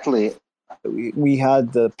exactly. We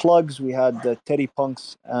had the Plugs, we had the Teddy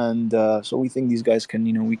Punks, and so we think these guys can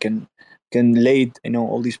lead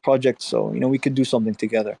all these projects. So we could do something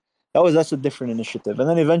together. That's a different initiative. And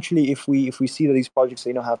then eventually, if we see that these projects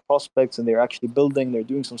have prospects and they're actually building, they're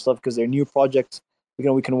doing some stuff because they're new projects,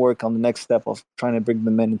 we can work on the next step of trying to bring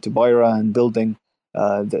them into BAYRA and building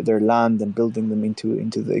their land and building them into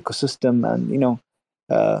the ecosystem and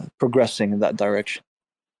progressing in that direction.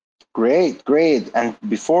 Great. And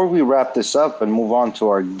before we wrap this up and move on to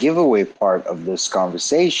our giveaway part of this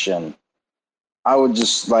conversation, I would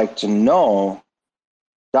just like to know,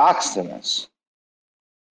 Doximus,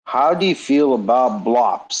 how do you feel about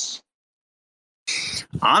Blops?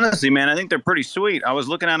 Honestly, man, I think they're pretty sweet. I was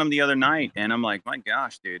looking at them the other night, and I'm like, my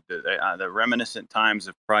gosh, dude, the reminiscent times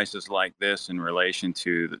of prices like this in relation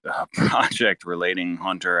to the project relating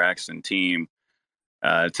Hunter X and team.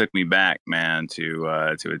 It took me back, man, to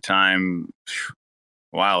a time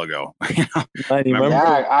a while ago. I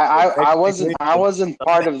wasn't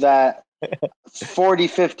part of that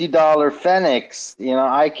 $40-$50 Fennecs.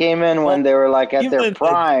 I came in when they were like at their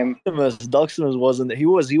prime. Doximus wasn't. He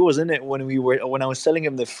was in it when I was selling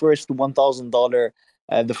him the first $1,000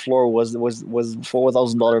 The floor was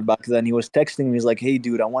 $4,000 back then. He was texting me. He's like, "Hey,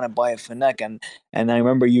 dude, I want to buy a Fennec." And I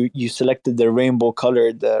remember you selected the rainbow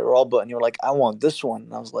colored robot, and you were like, "I want this one."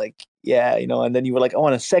 And I was like, "Yeah, you know." And then you were like, "I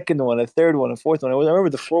want a second one, a third one, a fourth one." I remember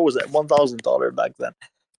the floor was at $1,000 back then.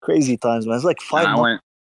 Crazy times, man. It's like 5 months.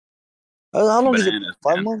 How long is it?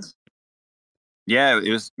 5 months? Yeah, it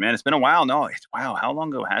was, man. It's been a while. No, wow. How long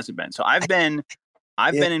ago has it been? So I've been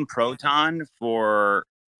in Proton for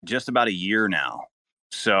just about a year now.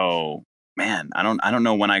 So, man, I don't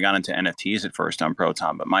know when I got into NFTs at first on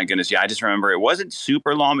Proton, but my goodness, yeah, I just remember it wasn't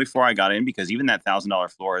super long before I got in, because even that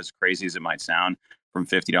 $1,000 floor, as crazy as it might sound, from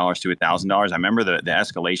 $50 to $1,000, I remember the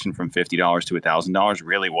escalation from $50 to $1,000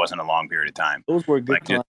 really wasn't a long period of time. Those were good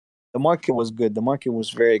times. The market was good. The market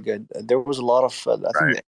was very good. There was a lot of I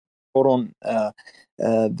think the Proton,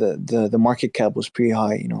 the market cap was pretty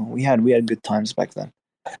high. You know, we had good times back then.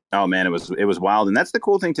 Oh man, it was wild, and that's the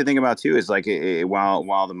cool thing to think about too. Is like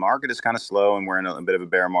while the market is kind of slow and we're in a bit of a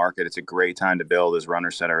bear market, it's a great time to build, as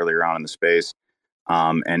Runner said earlier on in the space.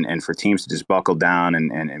 And for teams to just buckle down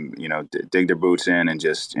and you know, dig their boots in and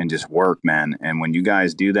just work, man. And when you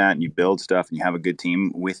guys do that and you build stuff and you have a good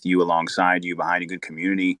team with you, alongside you, behind a good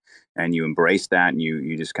community, and you embrace that and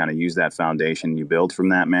you just kind of use that foundation, you build from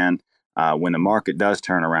that, man. When the market does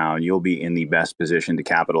turn around, you'll be in the best position to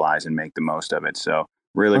capitalize and make the most of it. So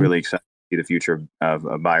really excited to see the future of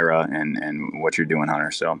BAYRA and what you're doing,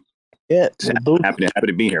 Hunter. So yeah, happy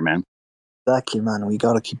to be here, man. Exactly, man. We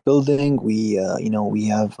gotta keep building. We, you know, we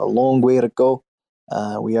have a long way to go.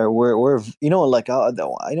 We're, you know, like I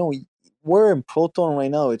know we're in Proton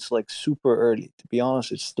right now. It's like super early. To be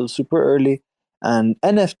honest, it's still super early, and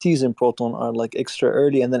NFTs in Proton are like extra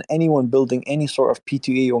early. And then anyone building any sort of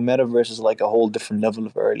P2E or Metaverse is like a whole different level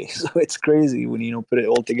of early. So it's crazy when you know put it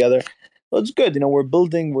all together. So it's good. You know, we're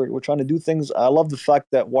building. We're trying to do things. I love the fact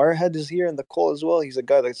that Wirehead is here in the call as well. He's a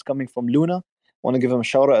guy that's coming from Luna. Want to give him a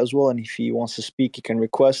shout out as well, and if he wants to speak, he can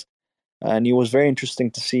request. And it was very interesting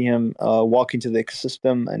to see him walk into the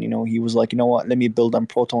ecosystem, and you know, he was like, you know what, let me build on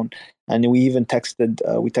Proton. And we even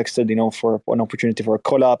texted, you know, for an opportunity for a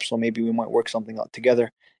collab, so maybe we might work something out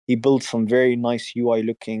together. He built some very nice UI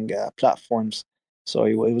looking platforms, so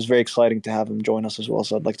it was very exciting to have him join us as well.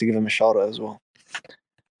 So I'd like to give him a shout out as well.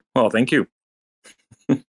 Well, thank you.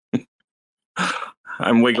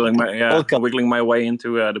 I'm wiggling my way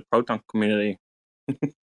into the Proton community.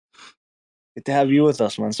 Good to have you with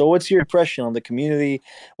us, man. So what's your impression on the community,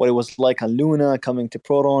 what it was like on Luna, coming to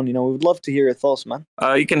Proton? You know, we would love to hear your thoughts, man.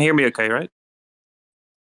 You can hear me okay, right?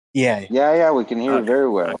 Yeah, we can hear you very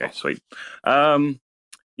well. Okay, sweet.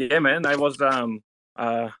 Yeah, man, I was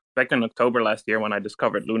back in October last year when I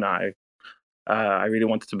discovered Luna. I really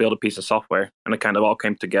wanted to build a piece of software, and it kind of all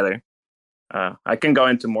came together. I can go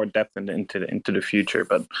into more depth into the future,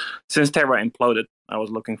 but since Terra imploded, I was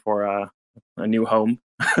looking for a new home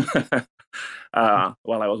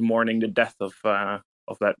while I was mourning the death of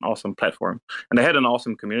that awesome platform. And they had an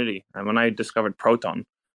awesome community. And when I discovered Proton,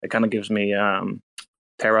 it kind of gives me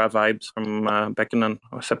Terra vibes from back in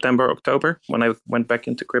September, October, when I went back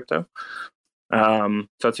into crypto. So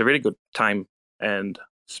it's a really good time and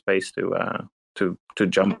space to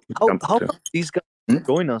jump. How these guys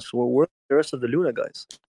join us? Where the rest of the Luna guys?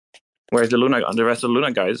 Where's the rest of the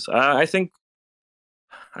Luna guys?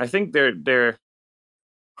 I think they're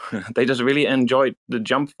they just really enjoyed the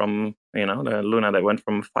jump from, you know, the Luna that went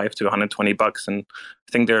from $5 to $120, and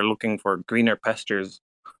I think they're looking for greener pastures.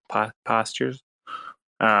 And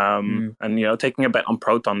you know, taking a bet on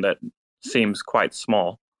Proton that seems quite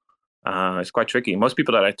small. It's quite tricky. Most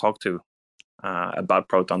people that I talk to about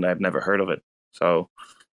Proton, they've never heard of it. So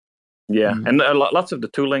yeah, and lots of the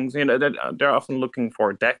toolings, you know, they're often looking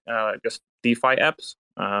for just DeFi apps.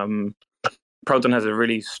 Proton has a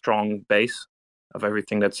really strong base of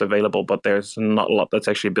everything that's available, but there's not a lot that's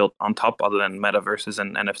actually built on top other than metaverses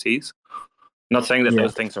and NFTs. Not saying that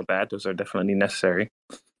those things are bad; those are definitely necessary.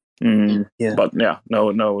 But yeah,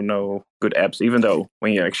 no good apps. Even though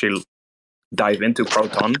when you actually dive into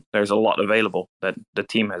Proton, there's a lot available that the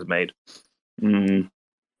team has made.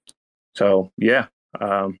 So yeah,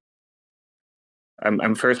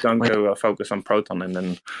 I'm first going to focus on Proton and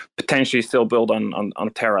then potentially still build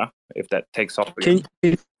on Terra if that takes off again.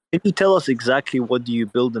 Can you tell us exactly what do you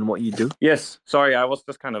build and what you do? Yes. Sorry, I was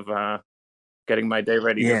just kind of getting my day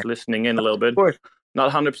ready, just listening in a little bit. Of course.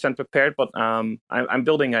 Not 100% prepared, but I'm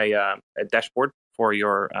building a dashboard for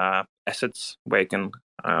your assets where you can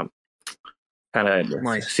kind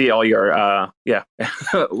of see all your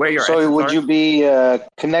where your assets would are. You be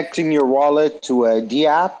connecting your wallet to a D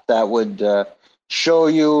app that would show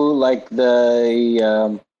you like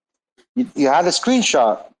the you had a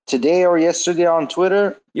screenshot today or yesterday on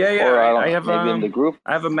Twitter. Yeah. Or I have maybe in the group.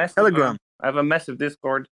 I have a massive Telegram. I have a massive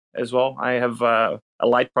Discord as well. I have a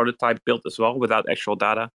light prototype built as well without actual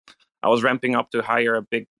data. I was ramping up to hire a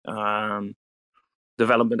big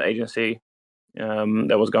development agency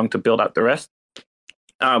that was going to build out the rest.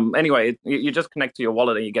 Anyway, you just connect to your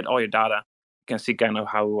wallet and you get all your data. You can see kind of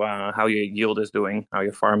how your yield is doing, how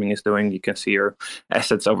your farming is doing. You can see your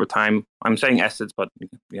assets over time. I'm saying assets, but you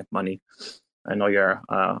have money and all your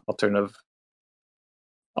alternative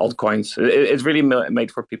altcoins. It's really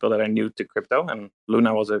made for people that are new to crypto, and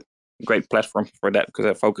Luna was a great platform for that because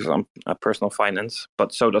I focus on personal finance,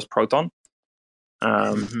 but so does Proton.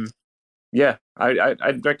 Yeah,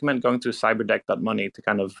 I'd recommend going to cyberdeck.money to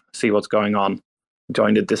kind of see what's going on.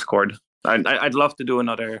 Join the Discord. I'd love to do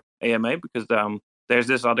another AMA because there's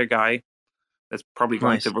this other guy that's probably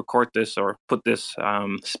going to record this or put this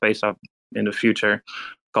space up in the future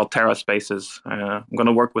called Terra Spaces. I'm going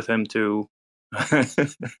to work with him to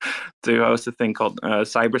host a thing called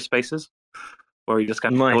Cyberspaces, where you just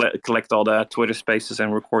kind of collect all the Twitter spaces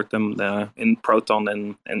and record them in Proton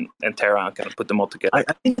and Terra and kind of put them all together.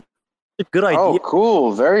 I think it's a good idea. Oh,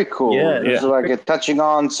 cool. Very cool. Yeah, It's like touching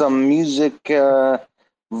on some music,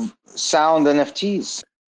 sound NFTs.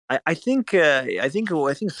 I think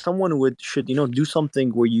someone should do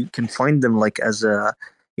something where you can find them like as a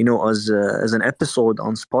as an episode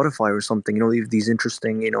on Spotify or something. These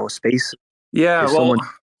interesting space. Yeah, well,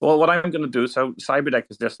 what I'm going to do, so Cyberdeck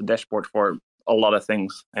is just a dashboard for a lot of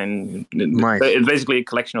things, and it's basically a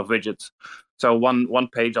collection of widgets. So one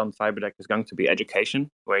page on Cyberdeck is going to be education,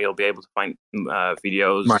 where you'll be able to find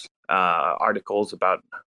videos, articles about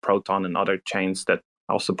Proton and other chains that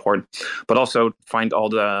I'll support, but also find all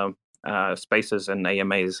the spaces and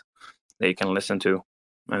AMAs that you can listen to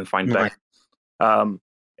and find back.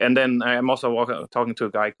 And then I'm also talking to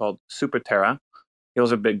a guy called Super Terra. He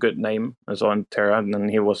was a big good name as well in Terra, and then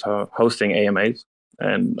he was hosting AMAs.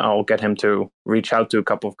 And I'll get him to reach out to a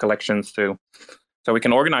couple of collections so we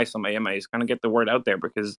can organize some AMAs, kind of get the word out there,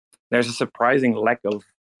 because there's a surprising lack of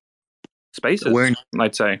spaces,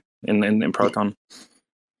 I'd say, in Proton.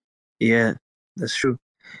 Yeah, that's true.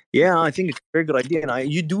 Yeah, I think it's a very good idea, and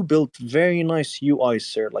you do build very nice UIs,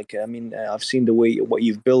 sir. Like, I mean, I've seen what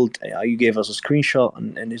you've built. You gave us a screenshot,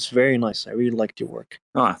 and it's very nice. I really liked your work.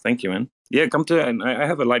 Oh, thank you, man. Yeah, come to, and I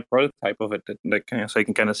have a light prototype of it so you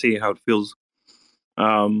can kind of see how it feels.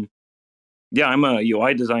 Yeah, I'm a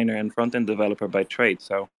UI designer and front-end developer by trade,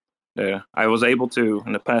 so I was able to,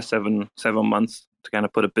 in the past seven months, to kind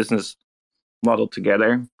of put a business model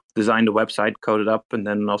together, design the website, code it up, and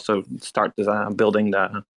then also start building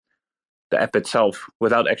the app itself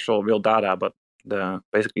without actual real data, but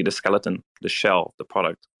basically the skeleton, the shell of the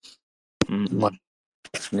product.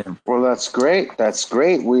 Yeah. Well, that's great. That's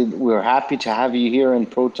great. We're happy to have you here in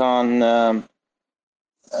Proton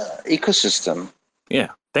ecosystem. Yeah,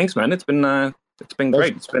 thanks, man. It's been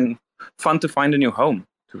great. It's been fun to find a new home.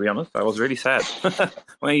 To be honest, I was really sad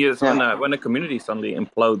when the community suddenly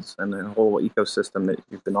implodes and the whole ecosystem that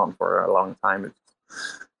you've been on for a long time.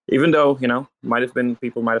 Even though people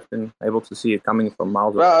might have been able to see it coming from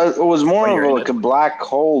miles away. Well, it was more of like a black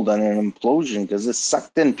hole than an implosion because it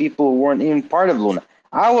sucked in people who weren't even part of Luna.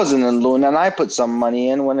 I wasn't in Luna, and I put some money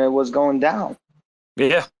in when it was going down.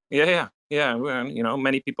 Yeah.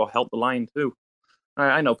 Many people held the line too.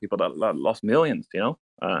 I know people that lost millions.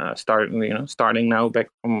 Starting now back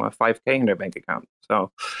from 5K in their bank account.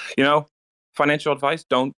 So, financial advice: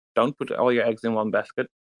 don't put all your eggs in one basket.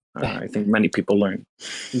 I think many people learn.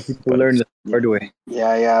 People learn the hard way.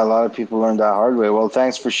 Yeah, a lot of people learned that hard way. Well,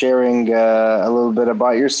 thanks for sharing a little bit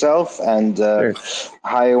about yourself and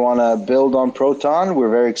how you want to build on Proton. We're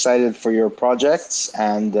very excited for your projects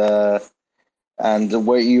and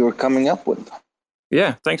what you are coming up with.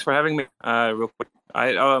 Yeah, thanks for having me. Real quick,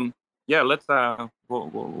 let's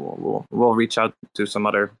we'll reach out to some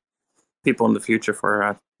other people in the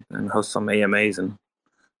future and host some AMAs and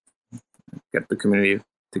get the community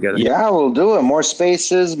together. Yeah, we'll do it. More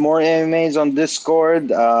spaces, more AMAs on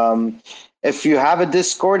Discord. If you have a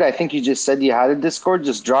Discord, I think you just said you had a Discord.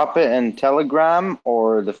 Just drop it in Telegram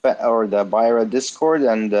or the BAYRA Discord,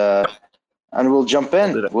 and we'll jump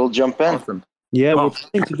in. We'll jump in. Awesome. Yeah, we're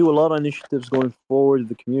planning to do a lot of initiatives going forward,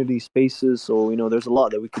 the community spaces. So, there's a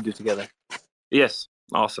lot that we could do together. Yes.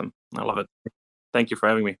 Awesome. I love it. Thank you for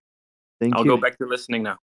having me. I'll go back to listening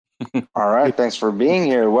now. All right. Thanks for being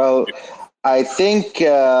here. Well, I think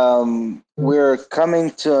we're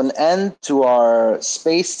coming to an end to our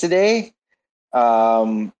space today.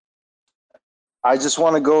 I just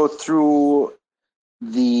want to go through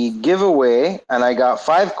the giveaway, and I got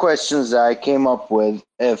 5 questions that I came up with.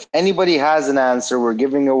 If anybody has an answer, we're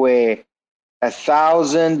giving away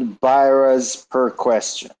 1,000 BAYRAs per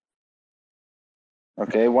question.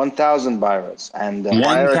 Okay, 1,000 BAYRAs. And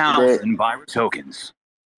 1,000 BAYRA tokens.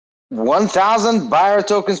 1,000 BAYRA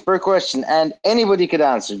tokens per question, and anybody could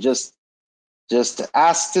answer. Just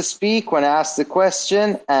ask to speak when asked the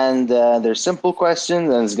question, and they're simple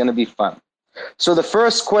questions, and it's going to be fun. So the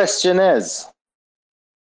first question is,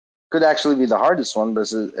 could actually be the hardest one, but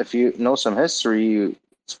if you know some history,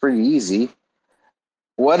 it's pretty easy.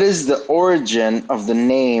 What is the origin of the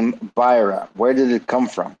name BAYRA? Where did it come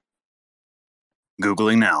from?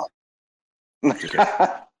 Googling now.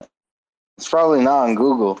 It's probably not on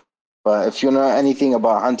Google, but if you know anything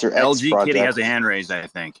about Hunter X LG project, Kitty has a hand raised, I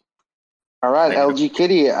think. All right, LG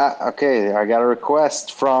Kitty. Okay, I got a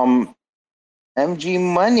request from MG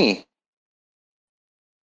Money.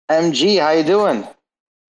 MG, how you doing?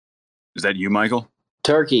 Is that you, Michael?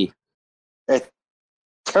 Turkey.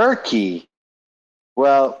 Turkey.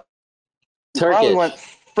 Well, you probably went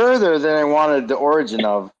further than I wanted the origin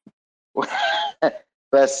of.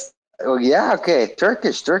 But yeah, okay,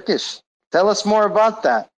 Turkish. Tell us more about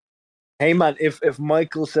that. Hey man, if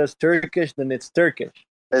Michael says Turkish, then it's Turkish.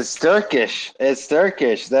 It's Turkish. There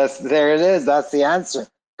it is. That's the answer.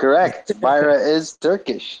 Correct. BAYRA is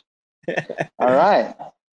Turkish. All right.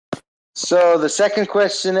 So the second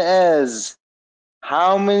question is,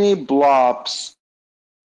 how many Blops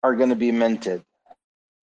are going to be minted?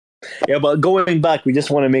 Yeah, but going back, we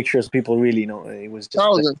just want to make sure people really know it was just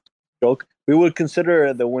a joke. We will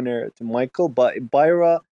consider the winner to Michael, but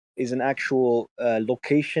BAYRA is an actual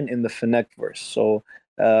location in the Fennecs. So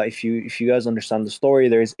if you guys understand the story,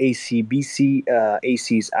 there is AC, BC.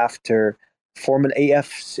 AC is after Formula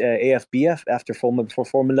AFBF, after Formula, before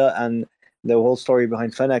Formula, and the whole story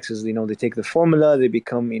behind Fennecs is, they take the Formula, they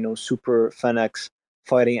become, super Fennecs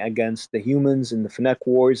fighting against the humans in the Fennec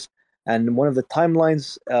Wars. And one of the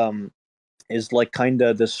timelines is like kind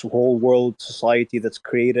of this whole world society that's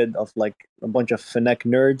created of like a bunch of Fennec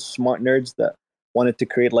nerds, smart nerds that wanted to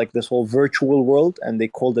create like this whole virtual world, and they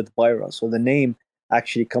called it BAYRA. So the name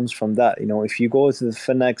actually comes from that. If you go to the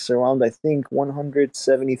Fennecs around, I think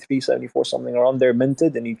 173, 74, something around there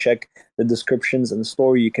minted, and you check the descriptions and the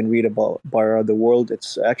story, you can read about BAYRA, the world.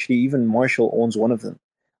 It's actually, even Marshall owns one of them.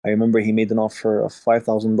 I remember he made an offer of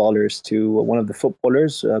 $5,000 to one of the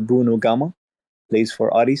footballers, Bruno Gama, plays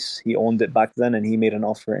for Aris. He owned it back then, and he made an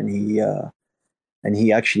offer, and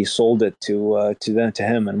he actually sold it to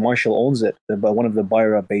him. And Marshall owns it, but one of the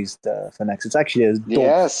BAYRA-based Fennecs. It's actually a dope.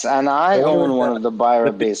 Yes, and I own one of the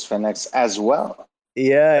BAYRA-based Fennecs as well.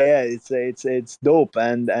 Yeah, it's dope,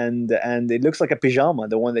 and it looks like a pajama.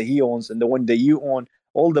 The one that he owns and the one that you own,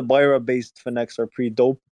 all the BAYRA-based Fennecs are pretty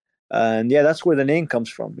dope. And yeah, that's where the name comes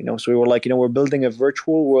from. So we were like, we're building a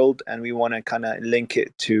virtual world, and we want to kind of link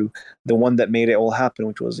it to the one that made it all happen,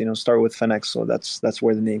 which was start with Fennecs. So that's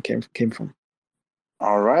where the name came from.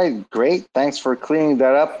 All right, great. Thanks for clearing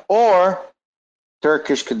that up. Or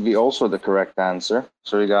Turkish could be also the correct answer.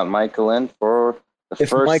 So we got Michael in for the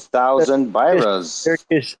first 1,000 BAYRAs.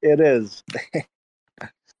 Turkish it is.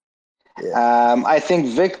 Yeah. I think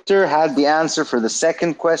Victor had the answer for the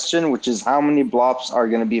second question, which is how many Blops are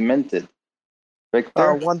going to be minted.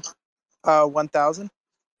 Victor? 1,000.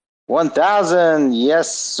 1,000.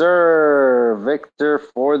 Yes, sir. Victor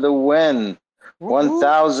for the win.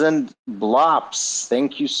 1,000 Blops.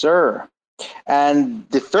 Thank you, sir. And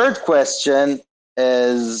the third question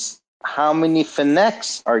is, how many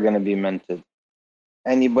Fennecs are going to be minted?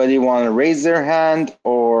 Anybody want to raise their hand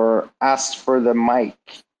or ask for the mic?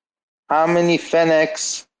 How many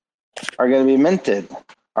Fennecs are going to be minted?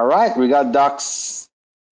 All right, we got Docs.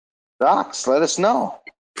 Docs, let us know.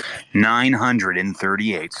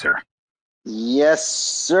 938, sir. Yes,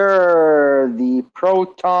 sir. The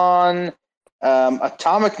Proton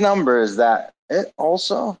atomic number, is that it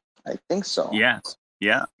also? I think so. Yes.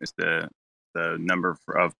 Yeah. It's the number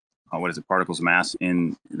of what is it? Particles mass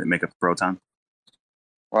that make up the proton.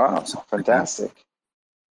 Wow, fantastic.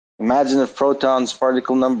 Imagine if Proton's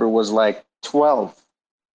particle number was like 12.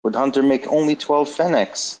 Would Hunter make only 12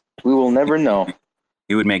 Fennecs? We will never know.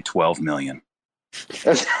 He would make 12 million.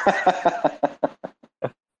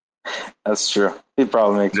 That's true. He'd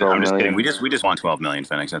probably make 12 I'm just million. kidding. We just want 12 million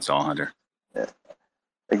Fennecs. That's all, Hunter. Yeah.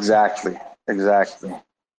 Exactly. All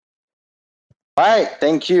right,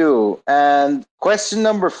 thank you. And question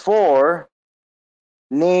number 4,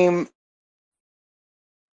 name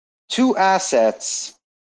 2 assets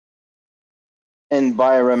in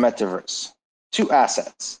BAYRA Metaverse. 2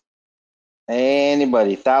 assets.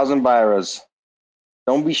 Anybody, 1,000 BAYRAs.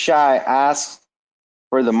 Don't be shy. Ask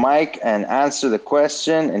for the mic and answer the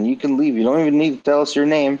question, and you can leave. You don't even need to tell us your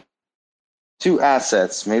name. 2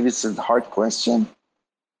 assets. Maybe it's a hard question.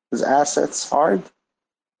 Is assets hard?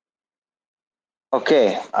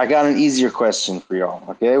 Okay, I got an easier question for y'all.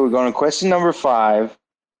 Okay, we're going to question number 5,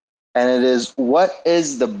 and it is, what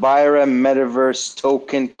is the BAYRA Metaverse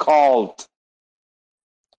token called?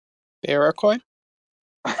 BAYRA coin?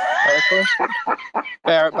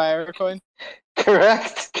 BAYRA coin?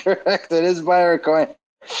 Correct. It is BAYRA coin.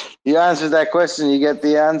 You answered that question, you get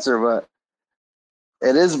the answer, but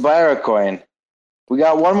it is BAYRA coin. We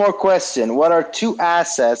got one more question. What are 2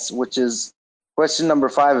 assets, which is question number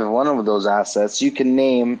 5 of one of those assets, you can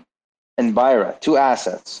name in BAYRA? 2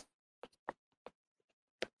 assets.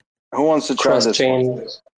 Who wants to try this one?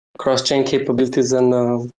 Cross-chain capabilities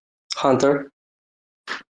and Hunter.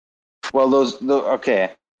 Well,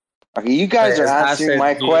 okay. Okay, you guys are answering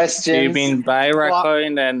my questions. Do you mean BAYRA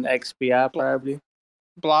coin and XPR probably?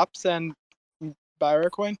 Blops and BAYRA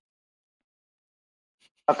coin?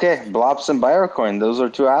 Okay, Blops and BAYRA coin. Those are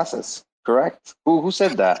 2 assets. Correct. Who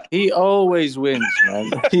said that? He always wins,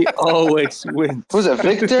 man. He always wins. Who's it?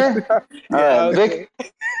 Victor? Yeah, okay.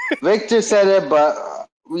 Victor said it, but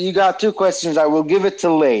you got 2 questions. I will give it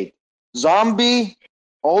to Lade. Zombie,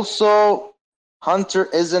 also, Hunter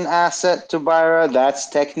is an asset to BAYRA. That's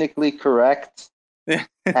technically correct.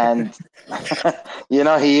 And,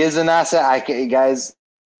 he is an asset. Guys,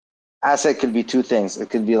 asset could be 2 things.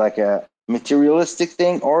 It could be like a materialistic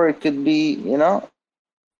thing, or it could be,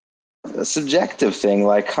 a subjective thing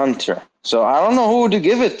like Hunter. So I don't know who to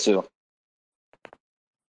give it to.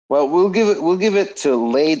 Well, we'll give it to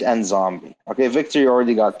Lade and Zombie. Okay, Victor, you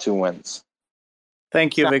already got 2 wins.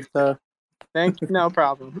 Thank you, Victor. No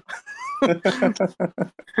problem.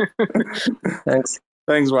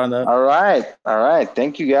 Thanks, Rana. All right.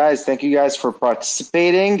 Thank you guys for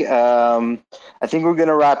participating. I think we're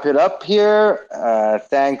gonna wrap it up here.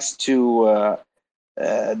 Thanks to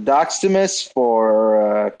Doxtimus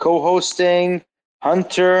for co-hosting,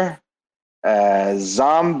 Hunter,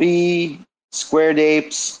 Zombie, Squared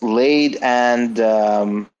Apes, Lade, and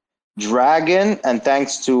Dragon. And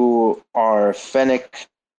thanks to our Fennec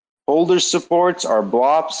holder supports, our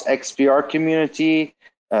Blops, XPR community,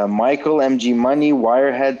 Michael, MG Money,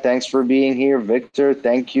 Wirehead, thanks for being here. Victor,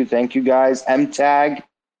 thank you guys. MTAG,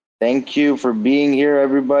 thank you for being here,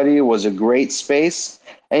 everybody. It was a great space.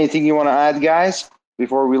 Anything you want to add, guys,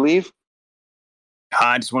 before we leave?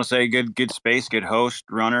 I just want to say good space, good host,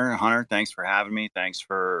 runner, Hunter. Thanks for having me. Thanks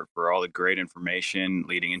for all the great information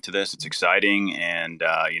leading into this. It's exciting, and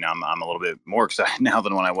I'm a little bit more excited now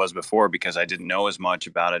than when I was before, because I didn't know as much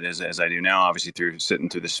about it as I do now, obviously through sitting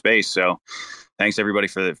through the space. So thanks everybody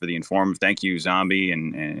for the informed. Thank you, Zombie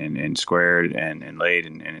and Squared and Lade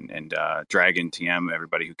and Dragon TM,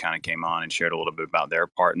 everybody who kind of came on and shared a little bit about their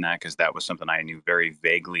part in that, because that was something I knew very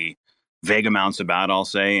vague amounts about, I'll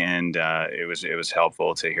say, and it was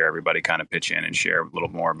helpful to hear everybody kind of pitch in and share a little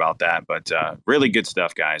more about that. But really good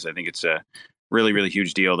stuff, guys. I think it's a really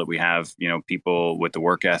huge deal that we have, people with the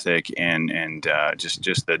work ethic and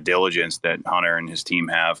just the diligence that Hunter and his team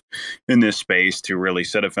have in this space to really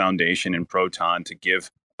set a foundation in Proton to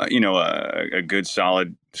give a good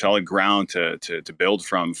solid ground to build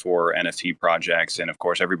from for NFT projects. And of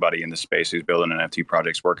course, everybody in the space who's building NFT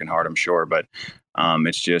projects working hard, I'm sure. But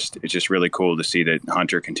it's just really cool to see that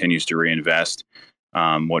Hunter continues to reinvest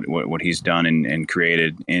what he's done and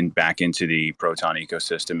created back into the Proton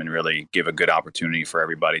ecosystem, and really give a good opportunity for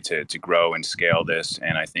everybody to grow and scale this.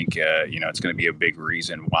 And I think it's going to be a big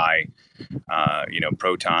reason why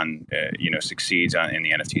Proton succeeds in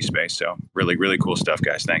the NFT space. So really cool stuff,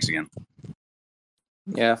 guys. Thanks again.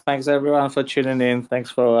 Yeah, thanks everyone for tuning in. Thanks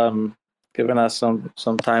for giving us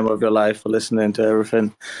some time of your life for listening to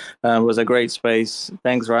everything. It was a great space.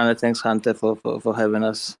 Thanks, Rana. Thanks, Hunter, for having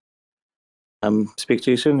us. Speak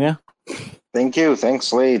to you soon. Yeah. Thank you. Thanks,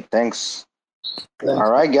 Slade. Thanks.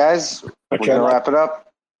 All right, guys. We're gonna wrap it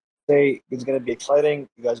up. It's going to be exciting.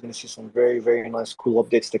 You guys are going to see some very, very nice, cool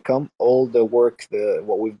updates to come. All the work,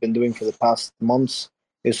 what we've been doing for the past months,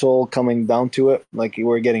 it's all coming down to it. Like,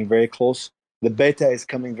 we're getting very close. The beta is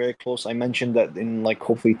coming very close. I mentioned that in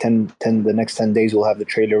hopefully the next 10 days, we'll have the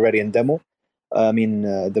trailer ready and demo.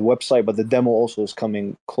 The website, but the demo also is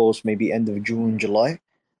coming close, maybe end of June, July.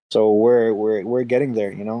 So we're getting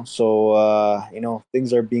there, So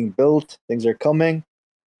things are being built, things are coming,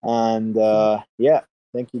 and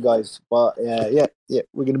thank you guys. But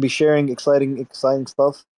we're gonna be sharing exciting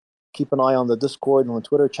stuff. Keep an eye on the Discord and on the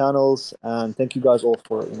Twitter channels, and thank you guys all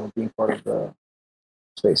for being part of the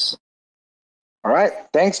space. All right,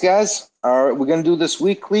 thanks, guys. All right, we're gonna do this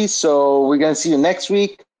weekly, so we're gonna see you next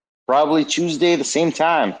week. probably Tuesday, the same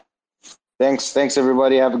time. Thanks,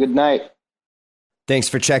 everybody. Have a good night. Thanks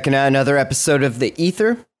for checking out another episode of The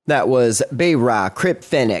Ether. That was BAYRA,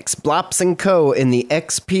 CrypFennecs, Blops & Co. in the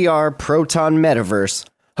XPR Proton Metaverse,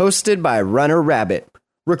 hosted by Runner Rabbit.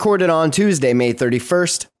 Recorded on Tuesday, May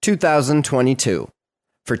 31st, 2022.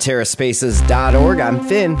 For TerraSpaces.org, I'm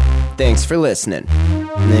Finn. Thanks for listening.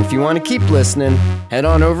 And if you want to keep listening, head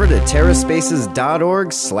on over to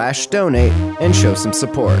TerraSpaces.org/donate and show some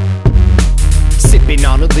support. Sipping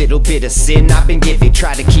on a little bit of sin I've been giving.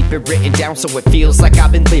 Try to keep it written down so it feels like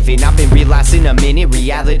I've been living. I've been realizing a minute,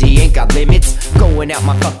 reality ain't got limits. Going out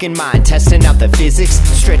my fucking mind, testing out the physics,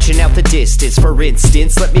 stretching out the distance. For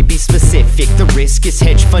instance, let me be specific. The risk is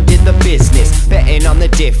hedge funding the business, betting on the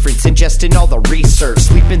difference, ingesting all the research,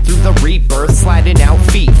 sleeping through the rebirth, sliding out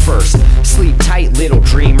feet first. Sleep tight, little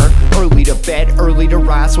dreamer. Early to bed, early to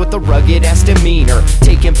rise with a rugged ass demeanor.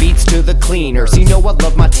 Taking beats to the cleaners. You know I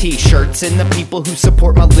love my t-shirts and the people who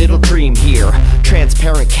support my little dream here.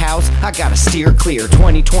 Transparent cows, I gotta steer clear.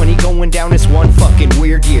 2020 going down as one fucking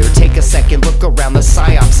weird year. Take a second, look around, the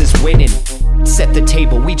psyops is winning. Set the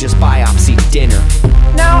table, we just biopsy dinner.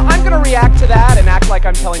 Now, I'm gonna react to that and act like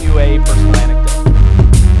I'm telling you a personal anecdote.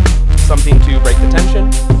 Something to break the tension,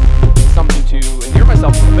 something to endear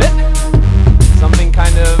myself a little bit, something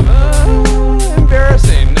kind of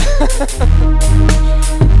embarrassing.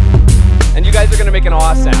 And you guys are gonna make an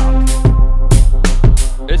awe sound.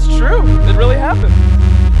 It's true. It really happened.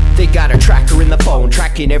 They got a tracker in the phone,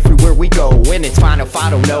 tracking everywhere we go. And it's fine if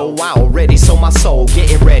I don't know. I already sold my soul.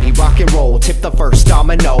 Getting ready, rock and roll. Tip the first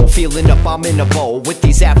domino. Feeling up, I'm in a bowl with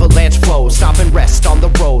these avalanche flows. Stop and rest on the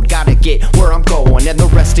road. Gotta get where I'm going. And the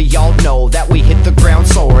rest of y'all know that we hit the ground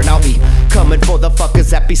soaring. I'll be coming for the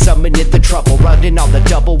fuckers that be summoning the trouble. Running on the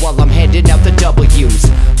double while I'm handing out the W's.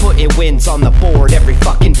 Putting wins on the board every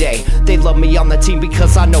fucking day. They love me on the team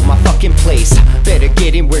because I know my fucking place. Better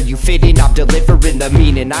get in where you fit in. I'm delivering the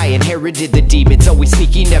meaning. I inherited the demons, always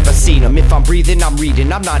sneaky, never seen them. If I'm breathing, I'm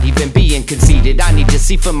reading, I'm not even being conceited. I need to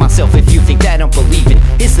see for myself if you think that I'm believing.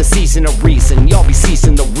 It's the season of reason, y'all be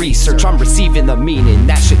ceasing the research. I'm receiving the meaning,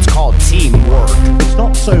 that shit's called teamwork. It's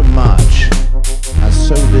not so much as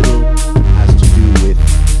so little as to do with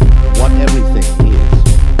what everything is.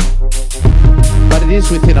 But it is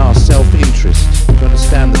within our self-interest to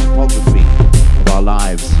understand the topography of our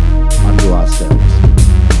lives unto ourselves.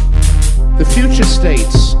 The future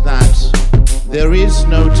states that there is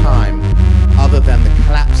no time other than the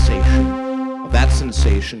collapsation of that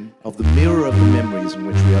sensation of the mirror of the memories in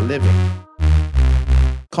which we are living.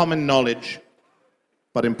 Common knowledge,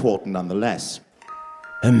 but important nonetheless.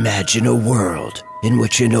 Imagine a world in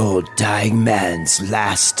which an old dying man's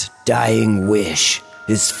last dying wish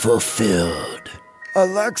is fulfilled.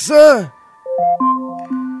 Alexa?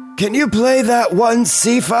 Can you play that one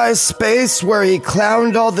Sci-Fi space where he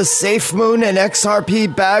clowned all the Safe Moon and XRP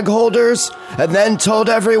bag holders and then told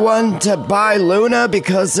everyone to buy Luna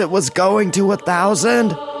because it was going to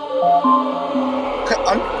 1,000?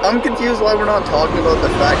 I'm confused why we're not talking about the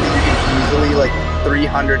fact that you can easily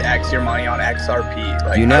 300x your money on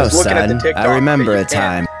XRP. You know, son, I remember a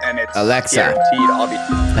time. Alexa,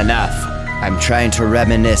 enough. I'm trying to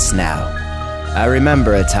reminisce now. I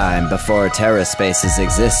remember a time before TerraSpaces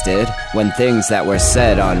existed, when things that were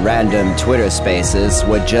said on random Twitter spaces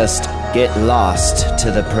would just get lost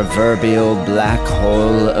to the proverbial black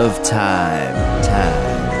hole of time.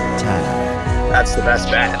 That's the best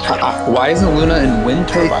bet. Why isn't Luna in wind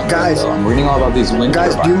turbines? Hey, guys, I'm reading all about these wind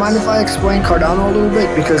turbines. Guys, do you mind if I explain Cardano a little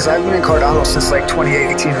bit? Because I've been in Cardano since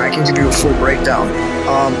 2018, and I can give you a full breakdown.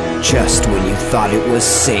 Just when you thought it was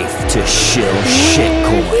safe to shill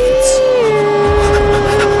shitcoins.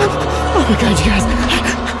 Oh my god, you guys,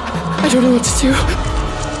 I don't know what to do.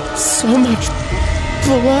 So much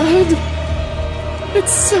blood.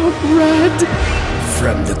 It's so red.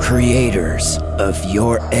 From the creators of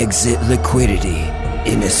Your Exit Liquidity,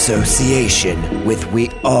 in association with We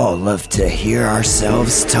All Love to Hear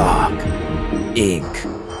Ourselves Talk, Inc.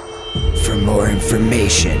 For more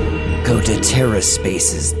information, go to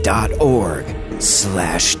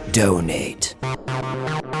TerraSpaces.org/donate.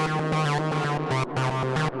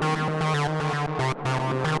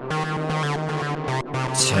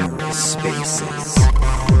 TerraSpaces.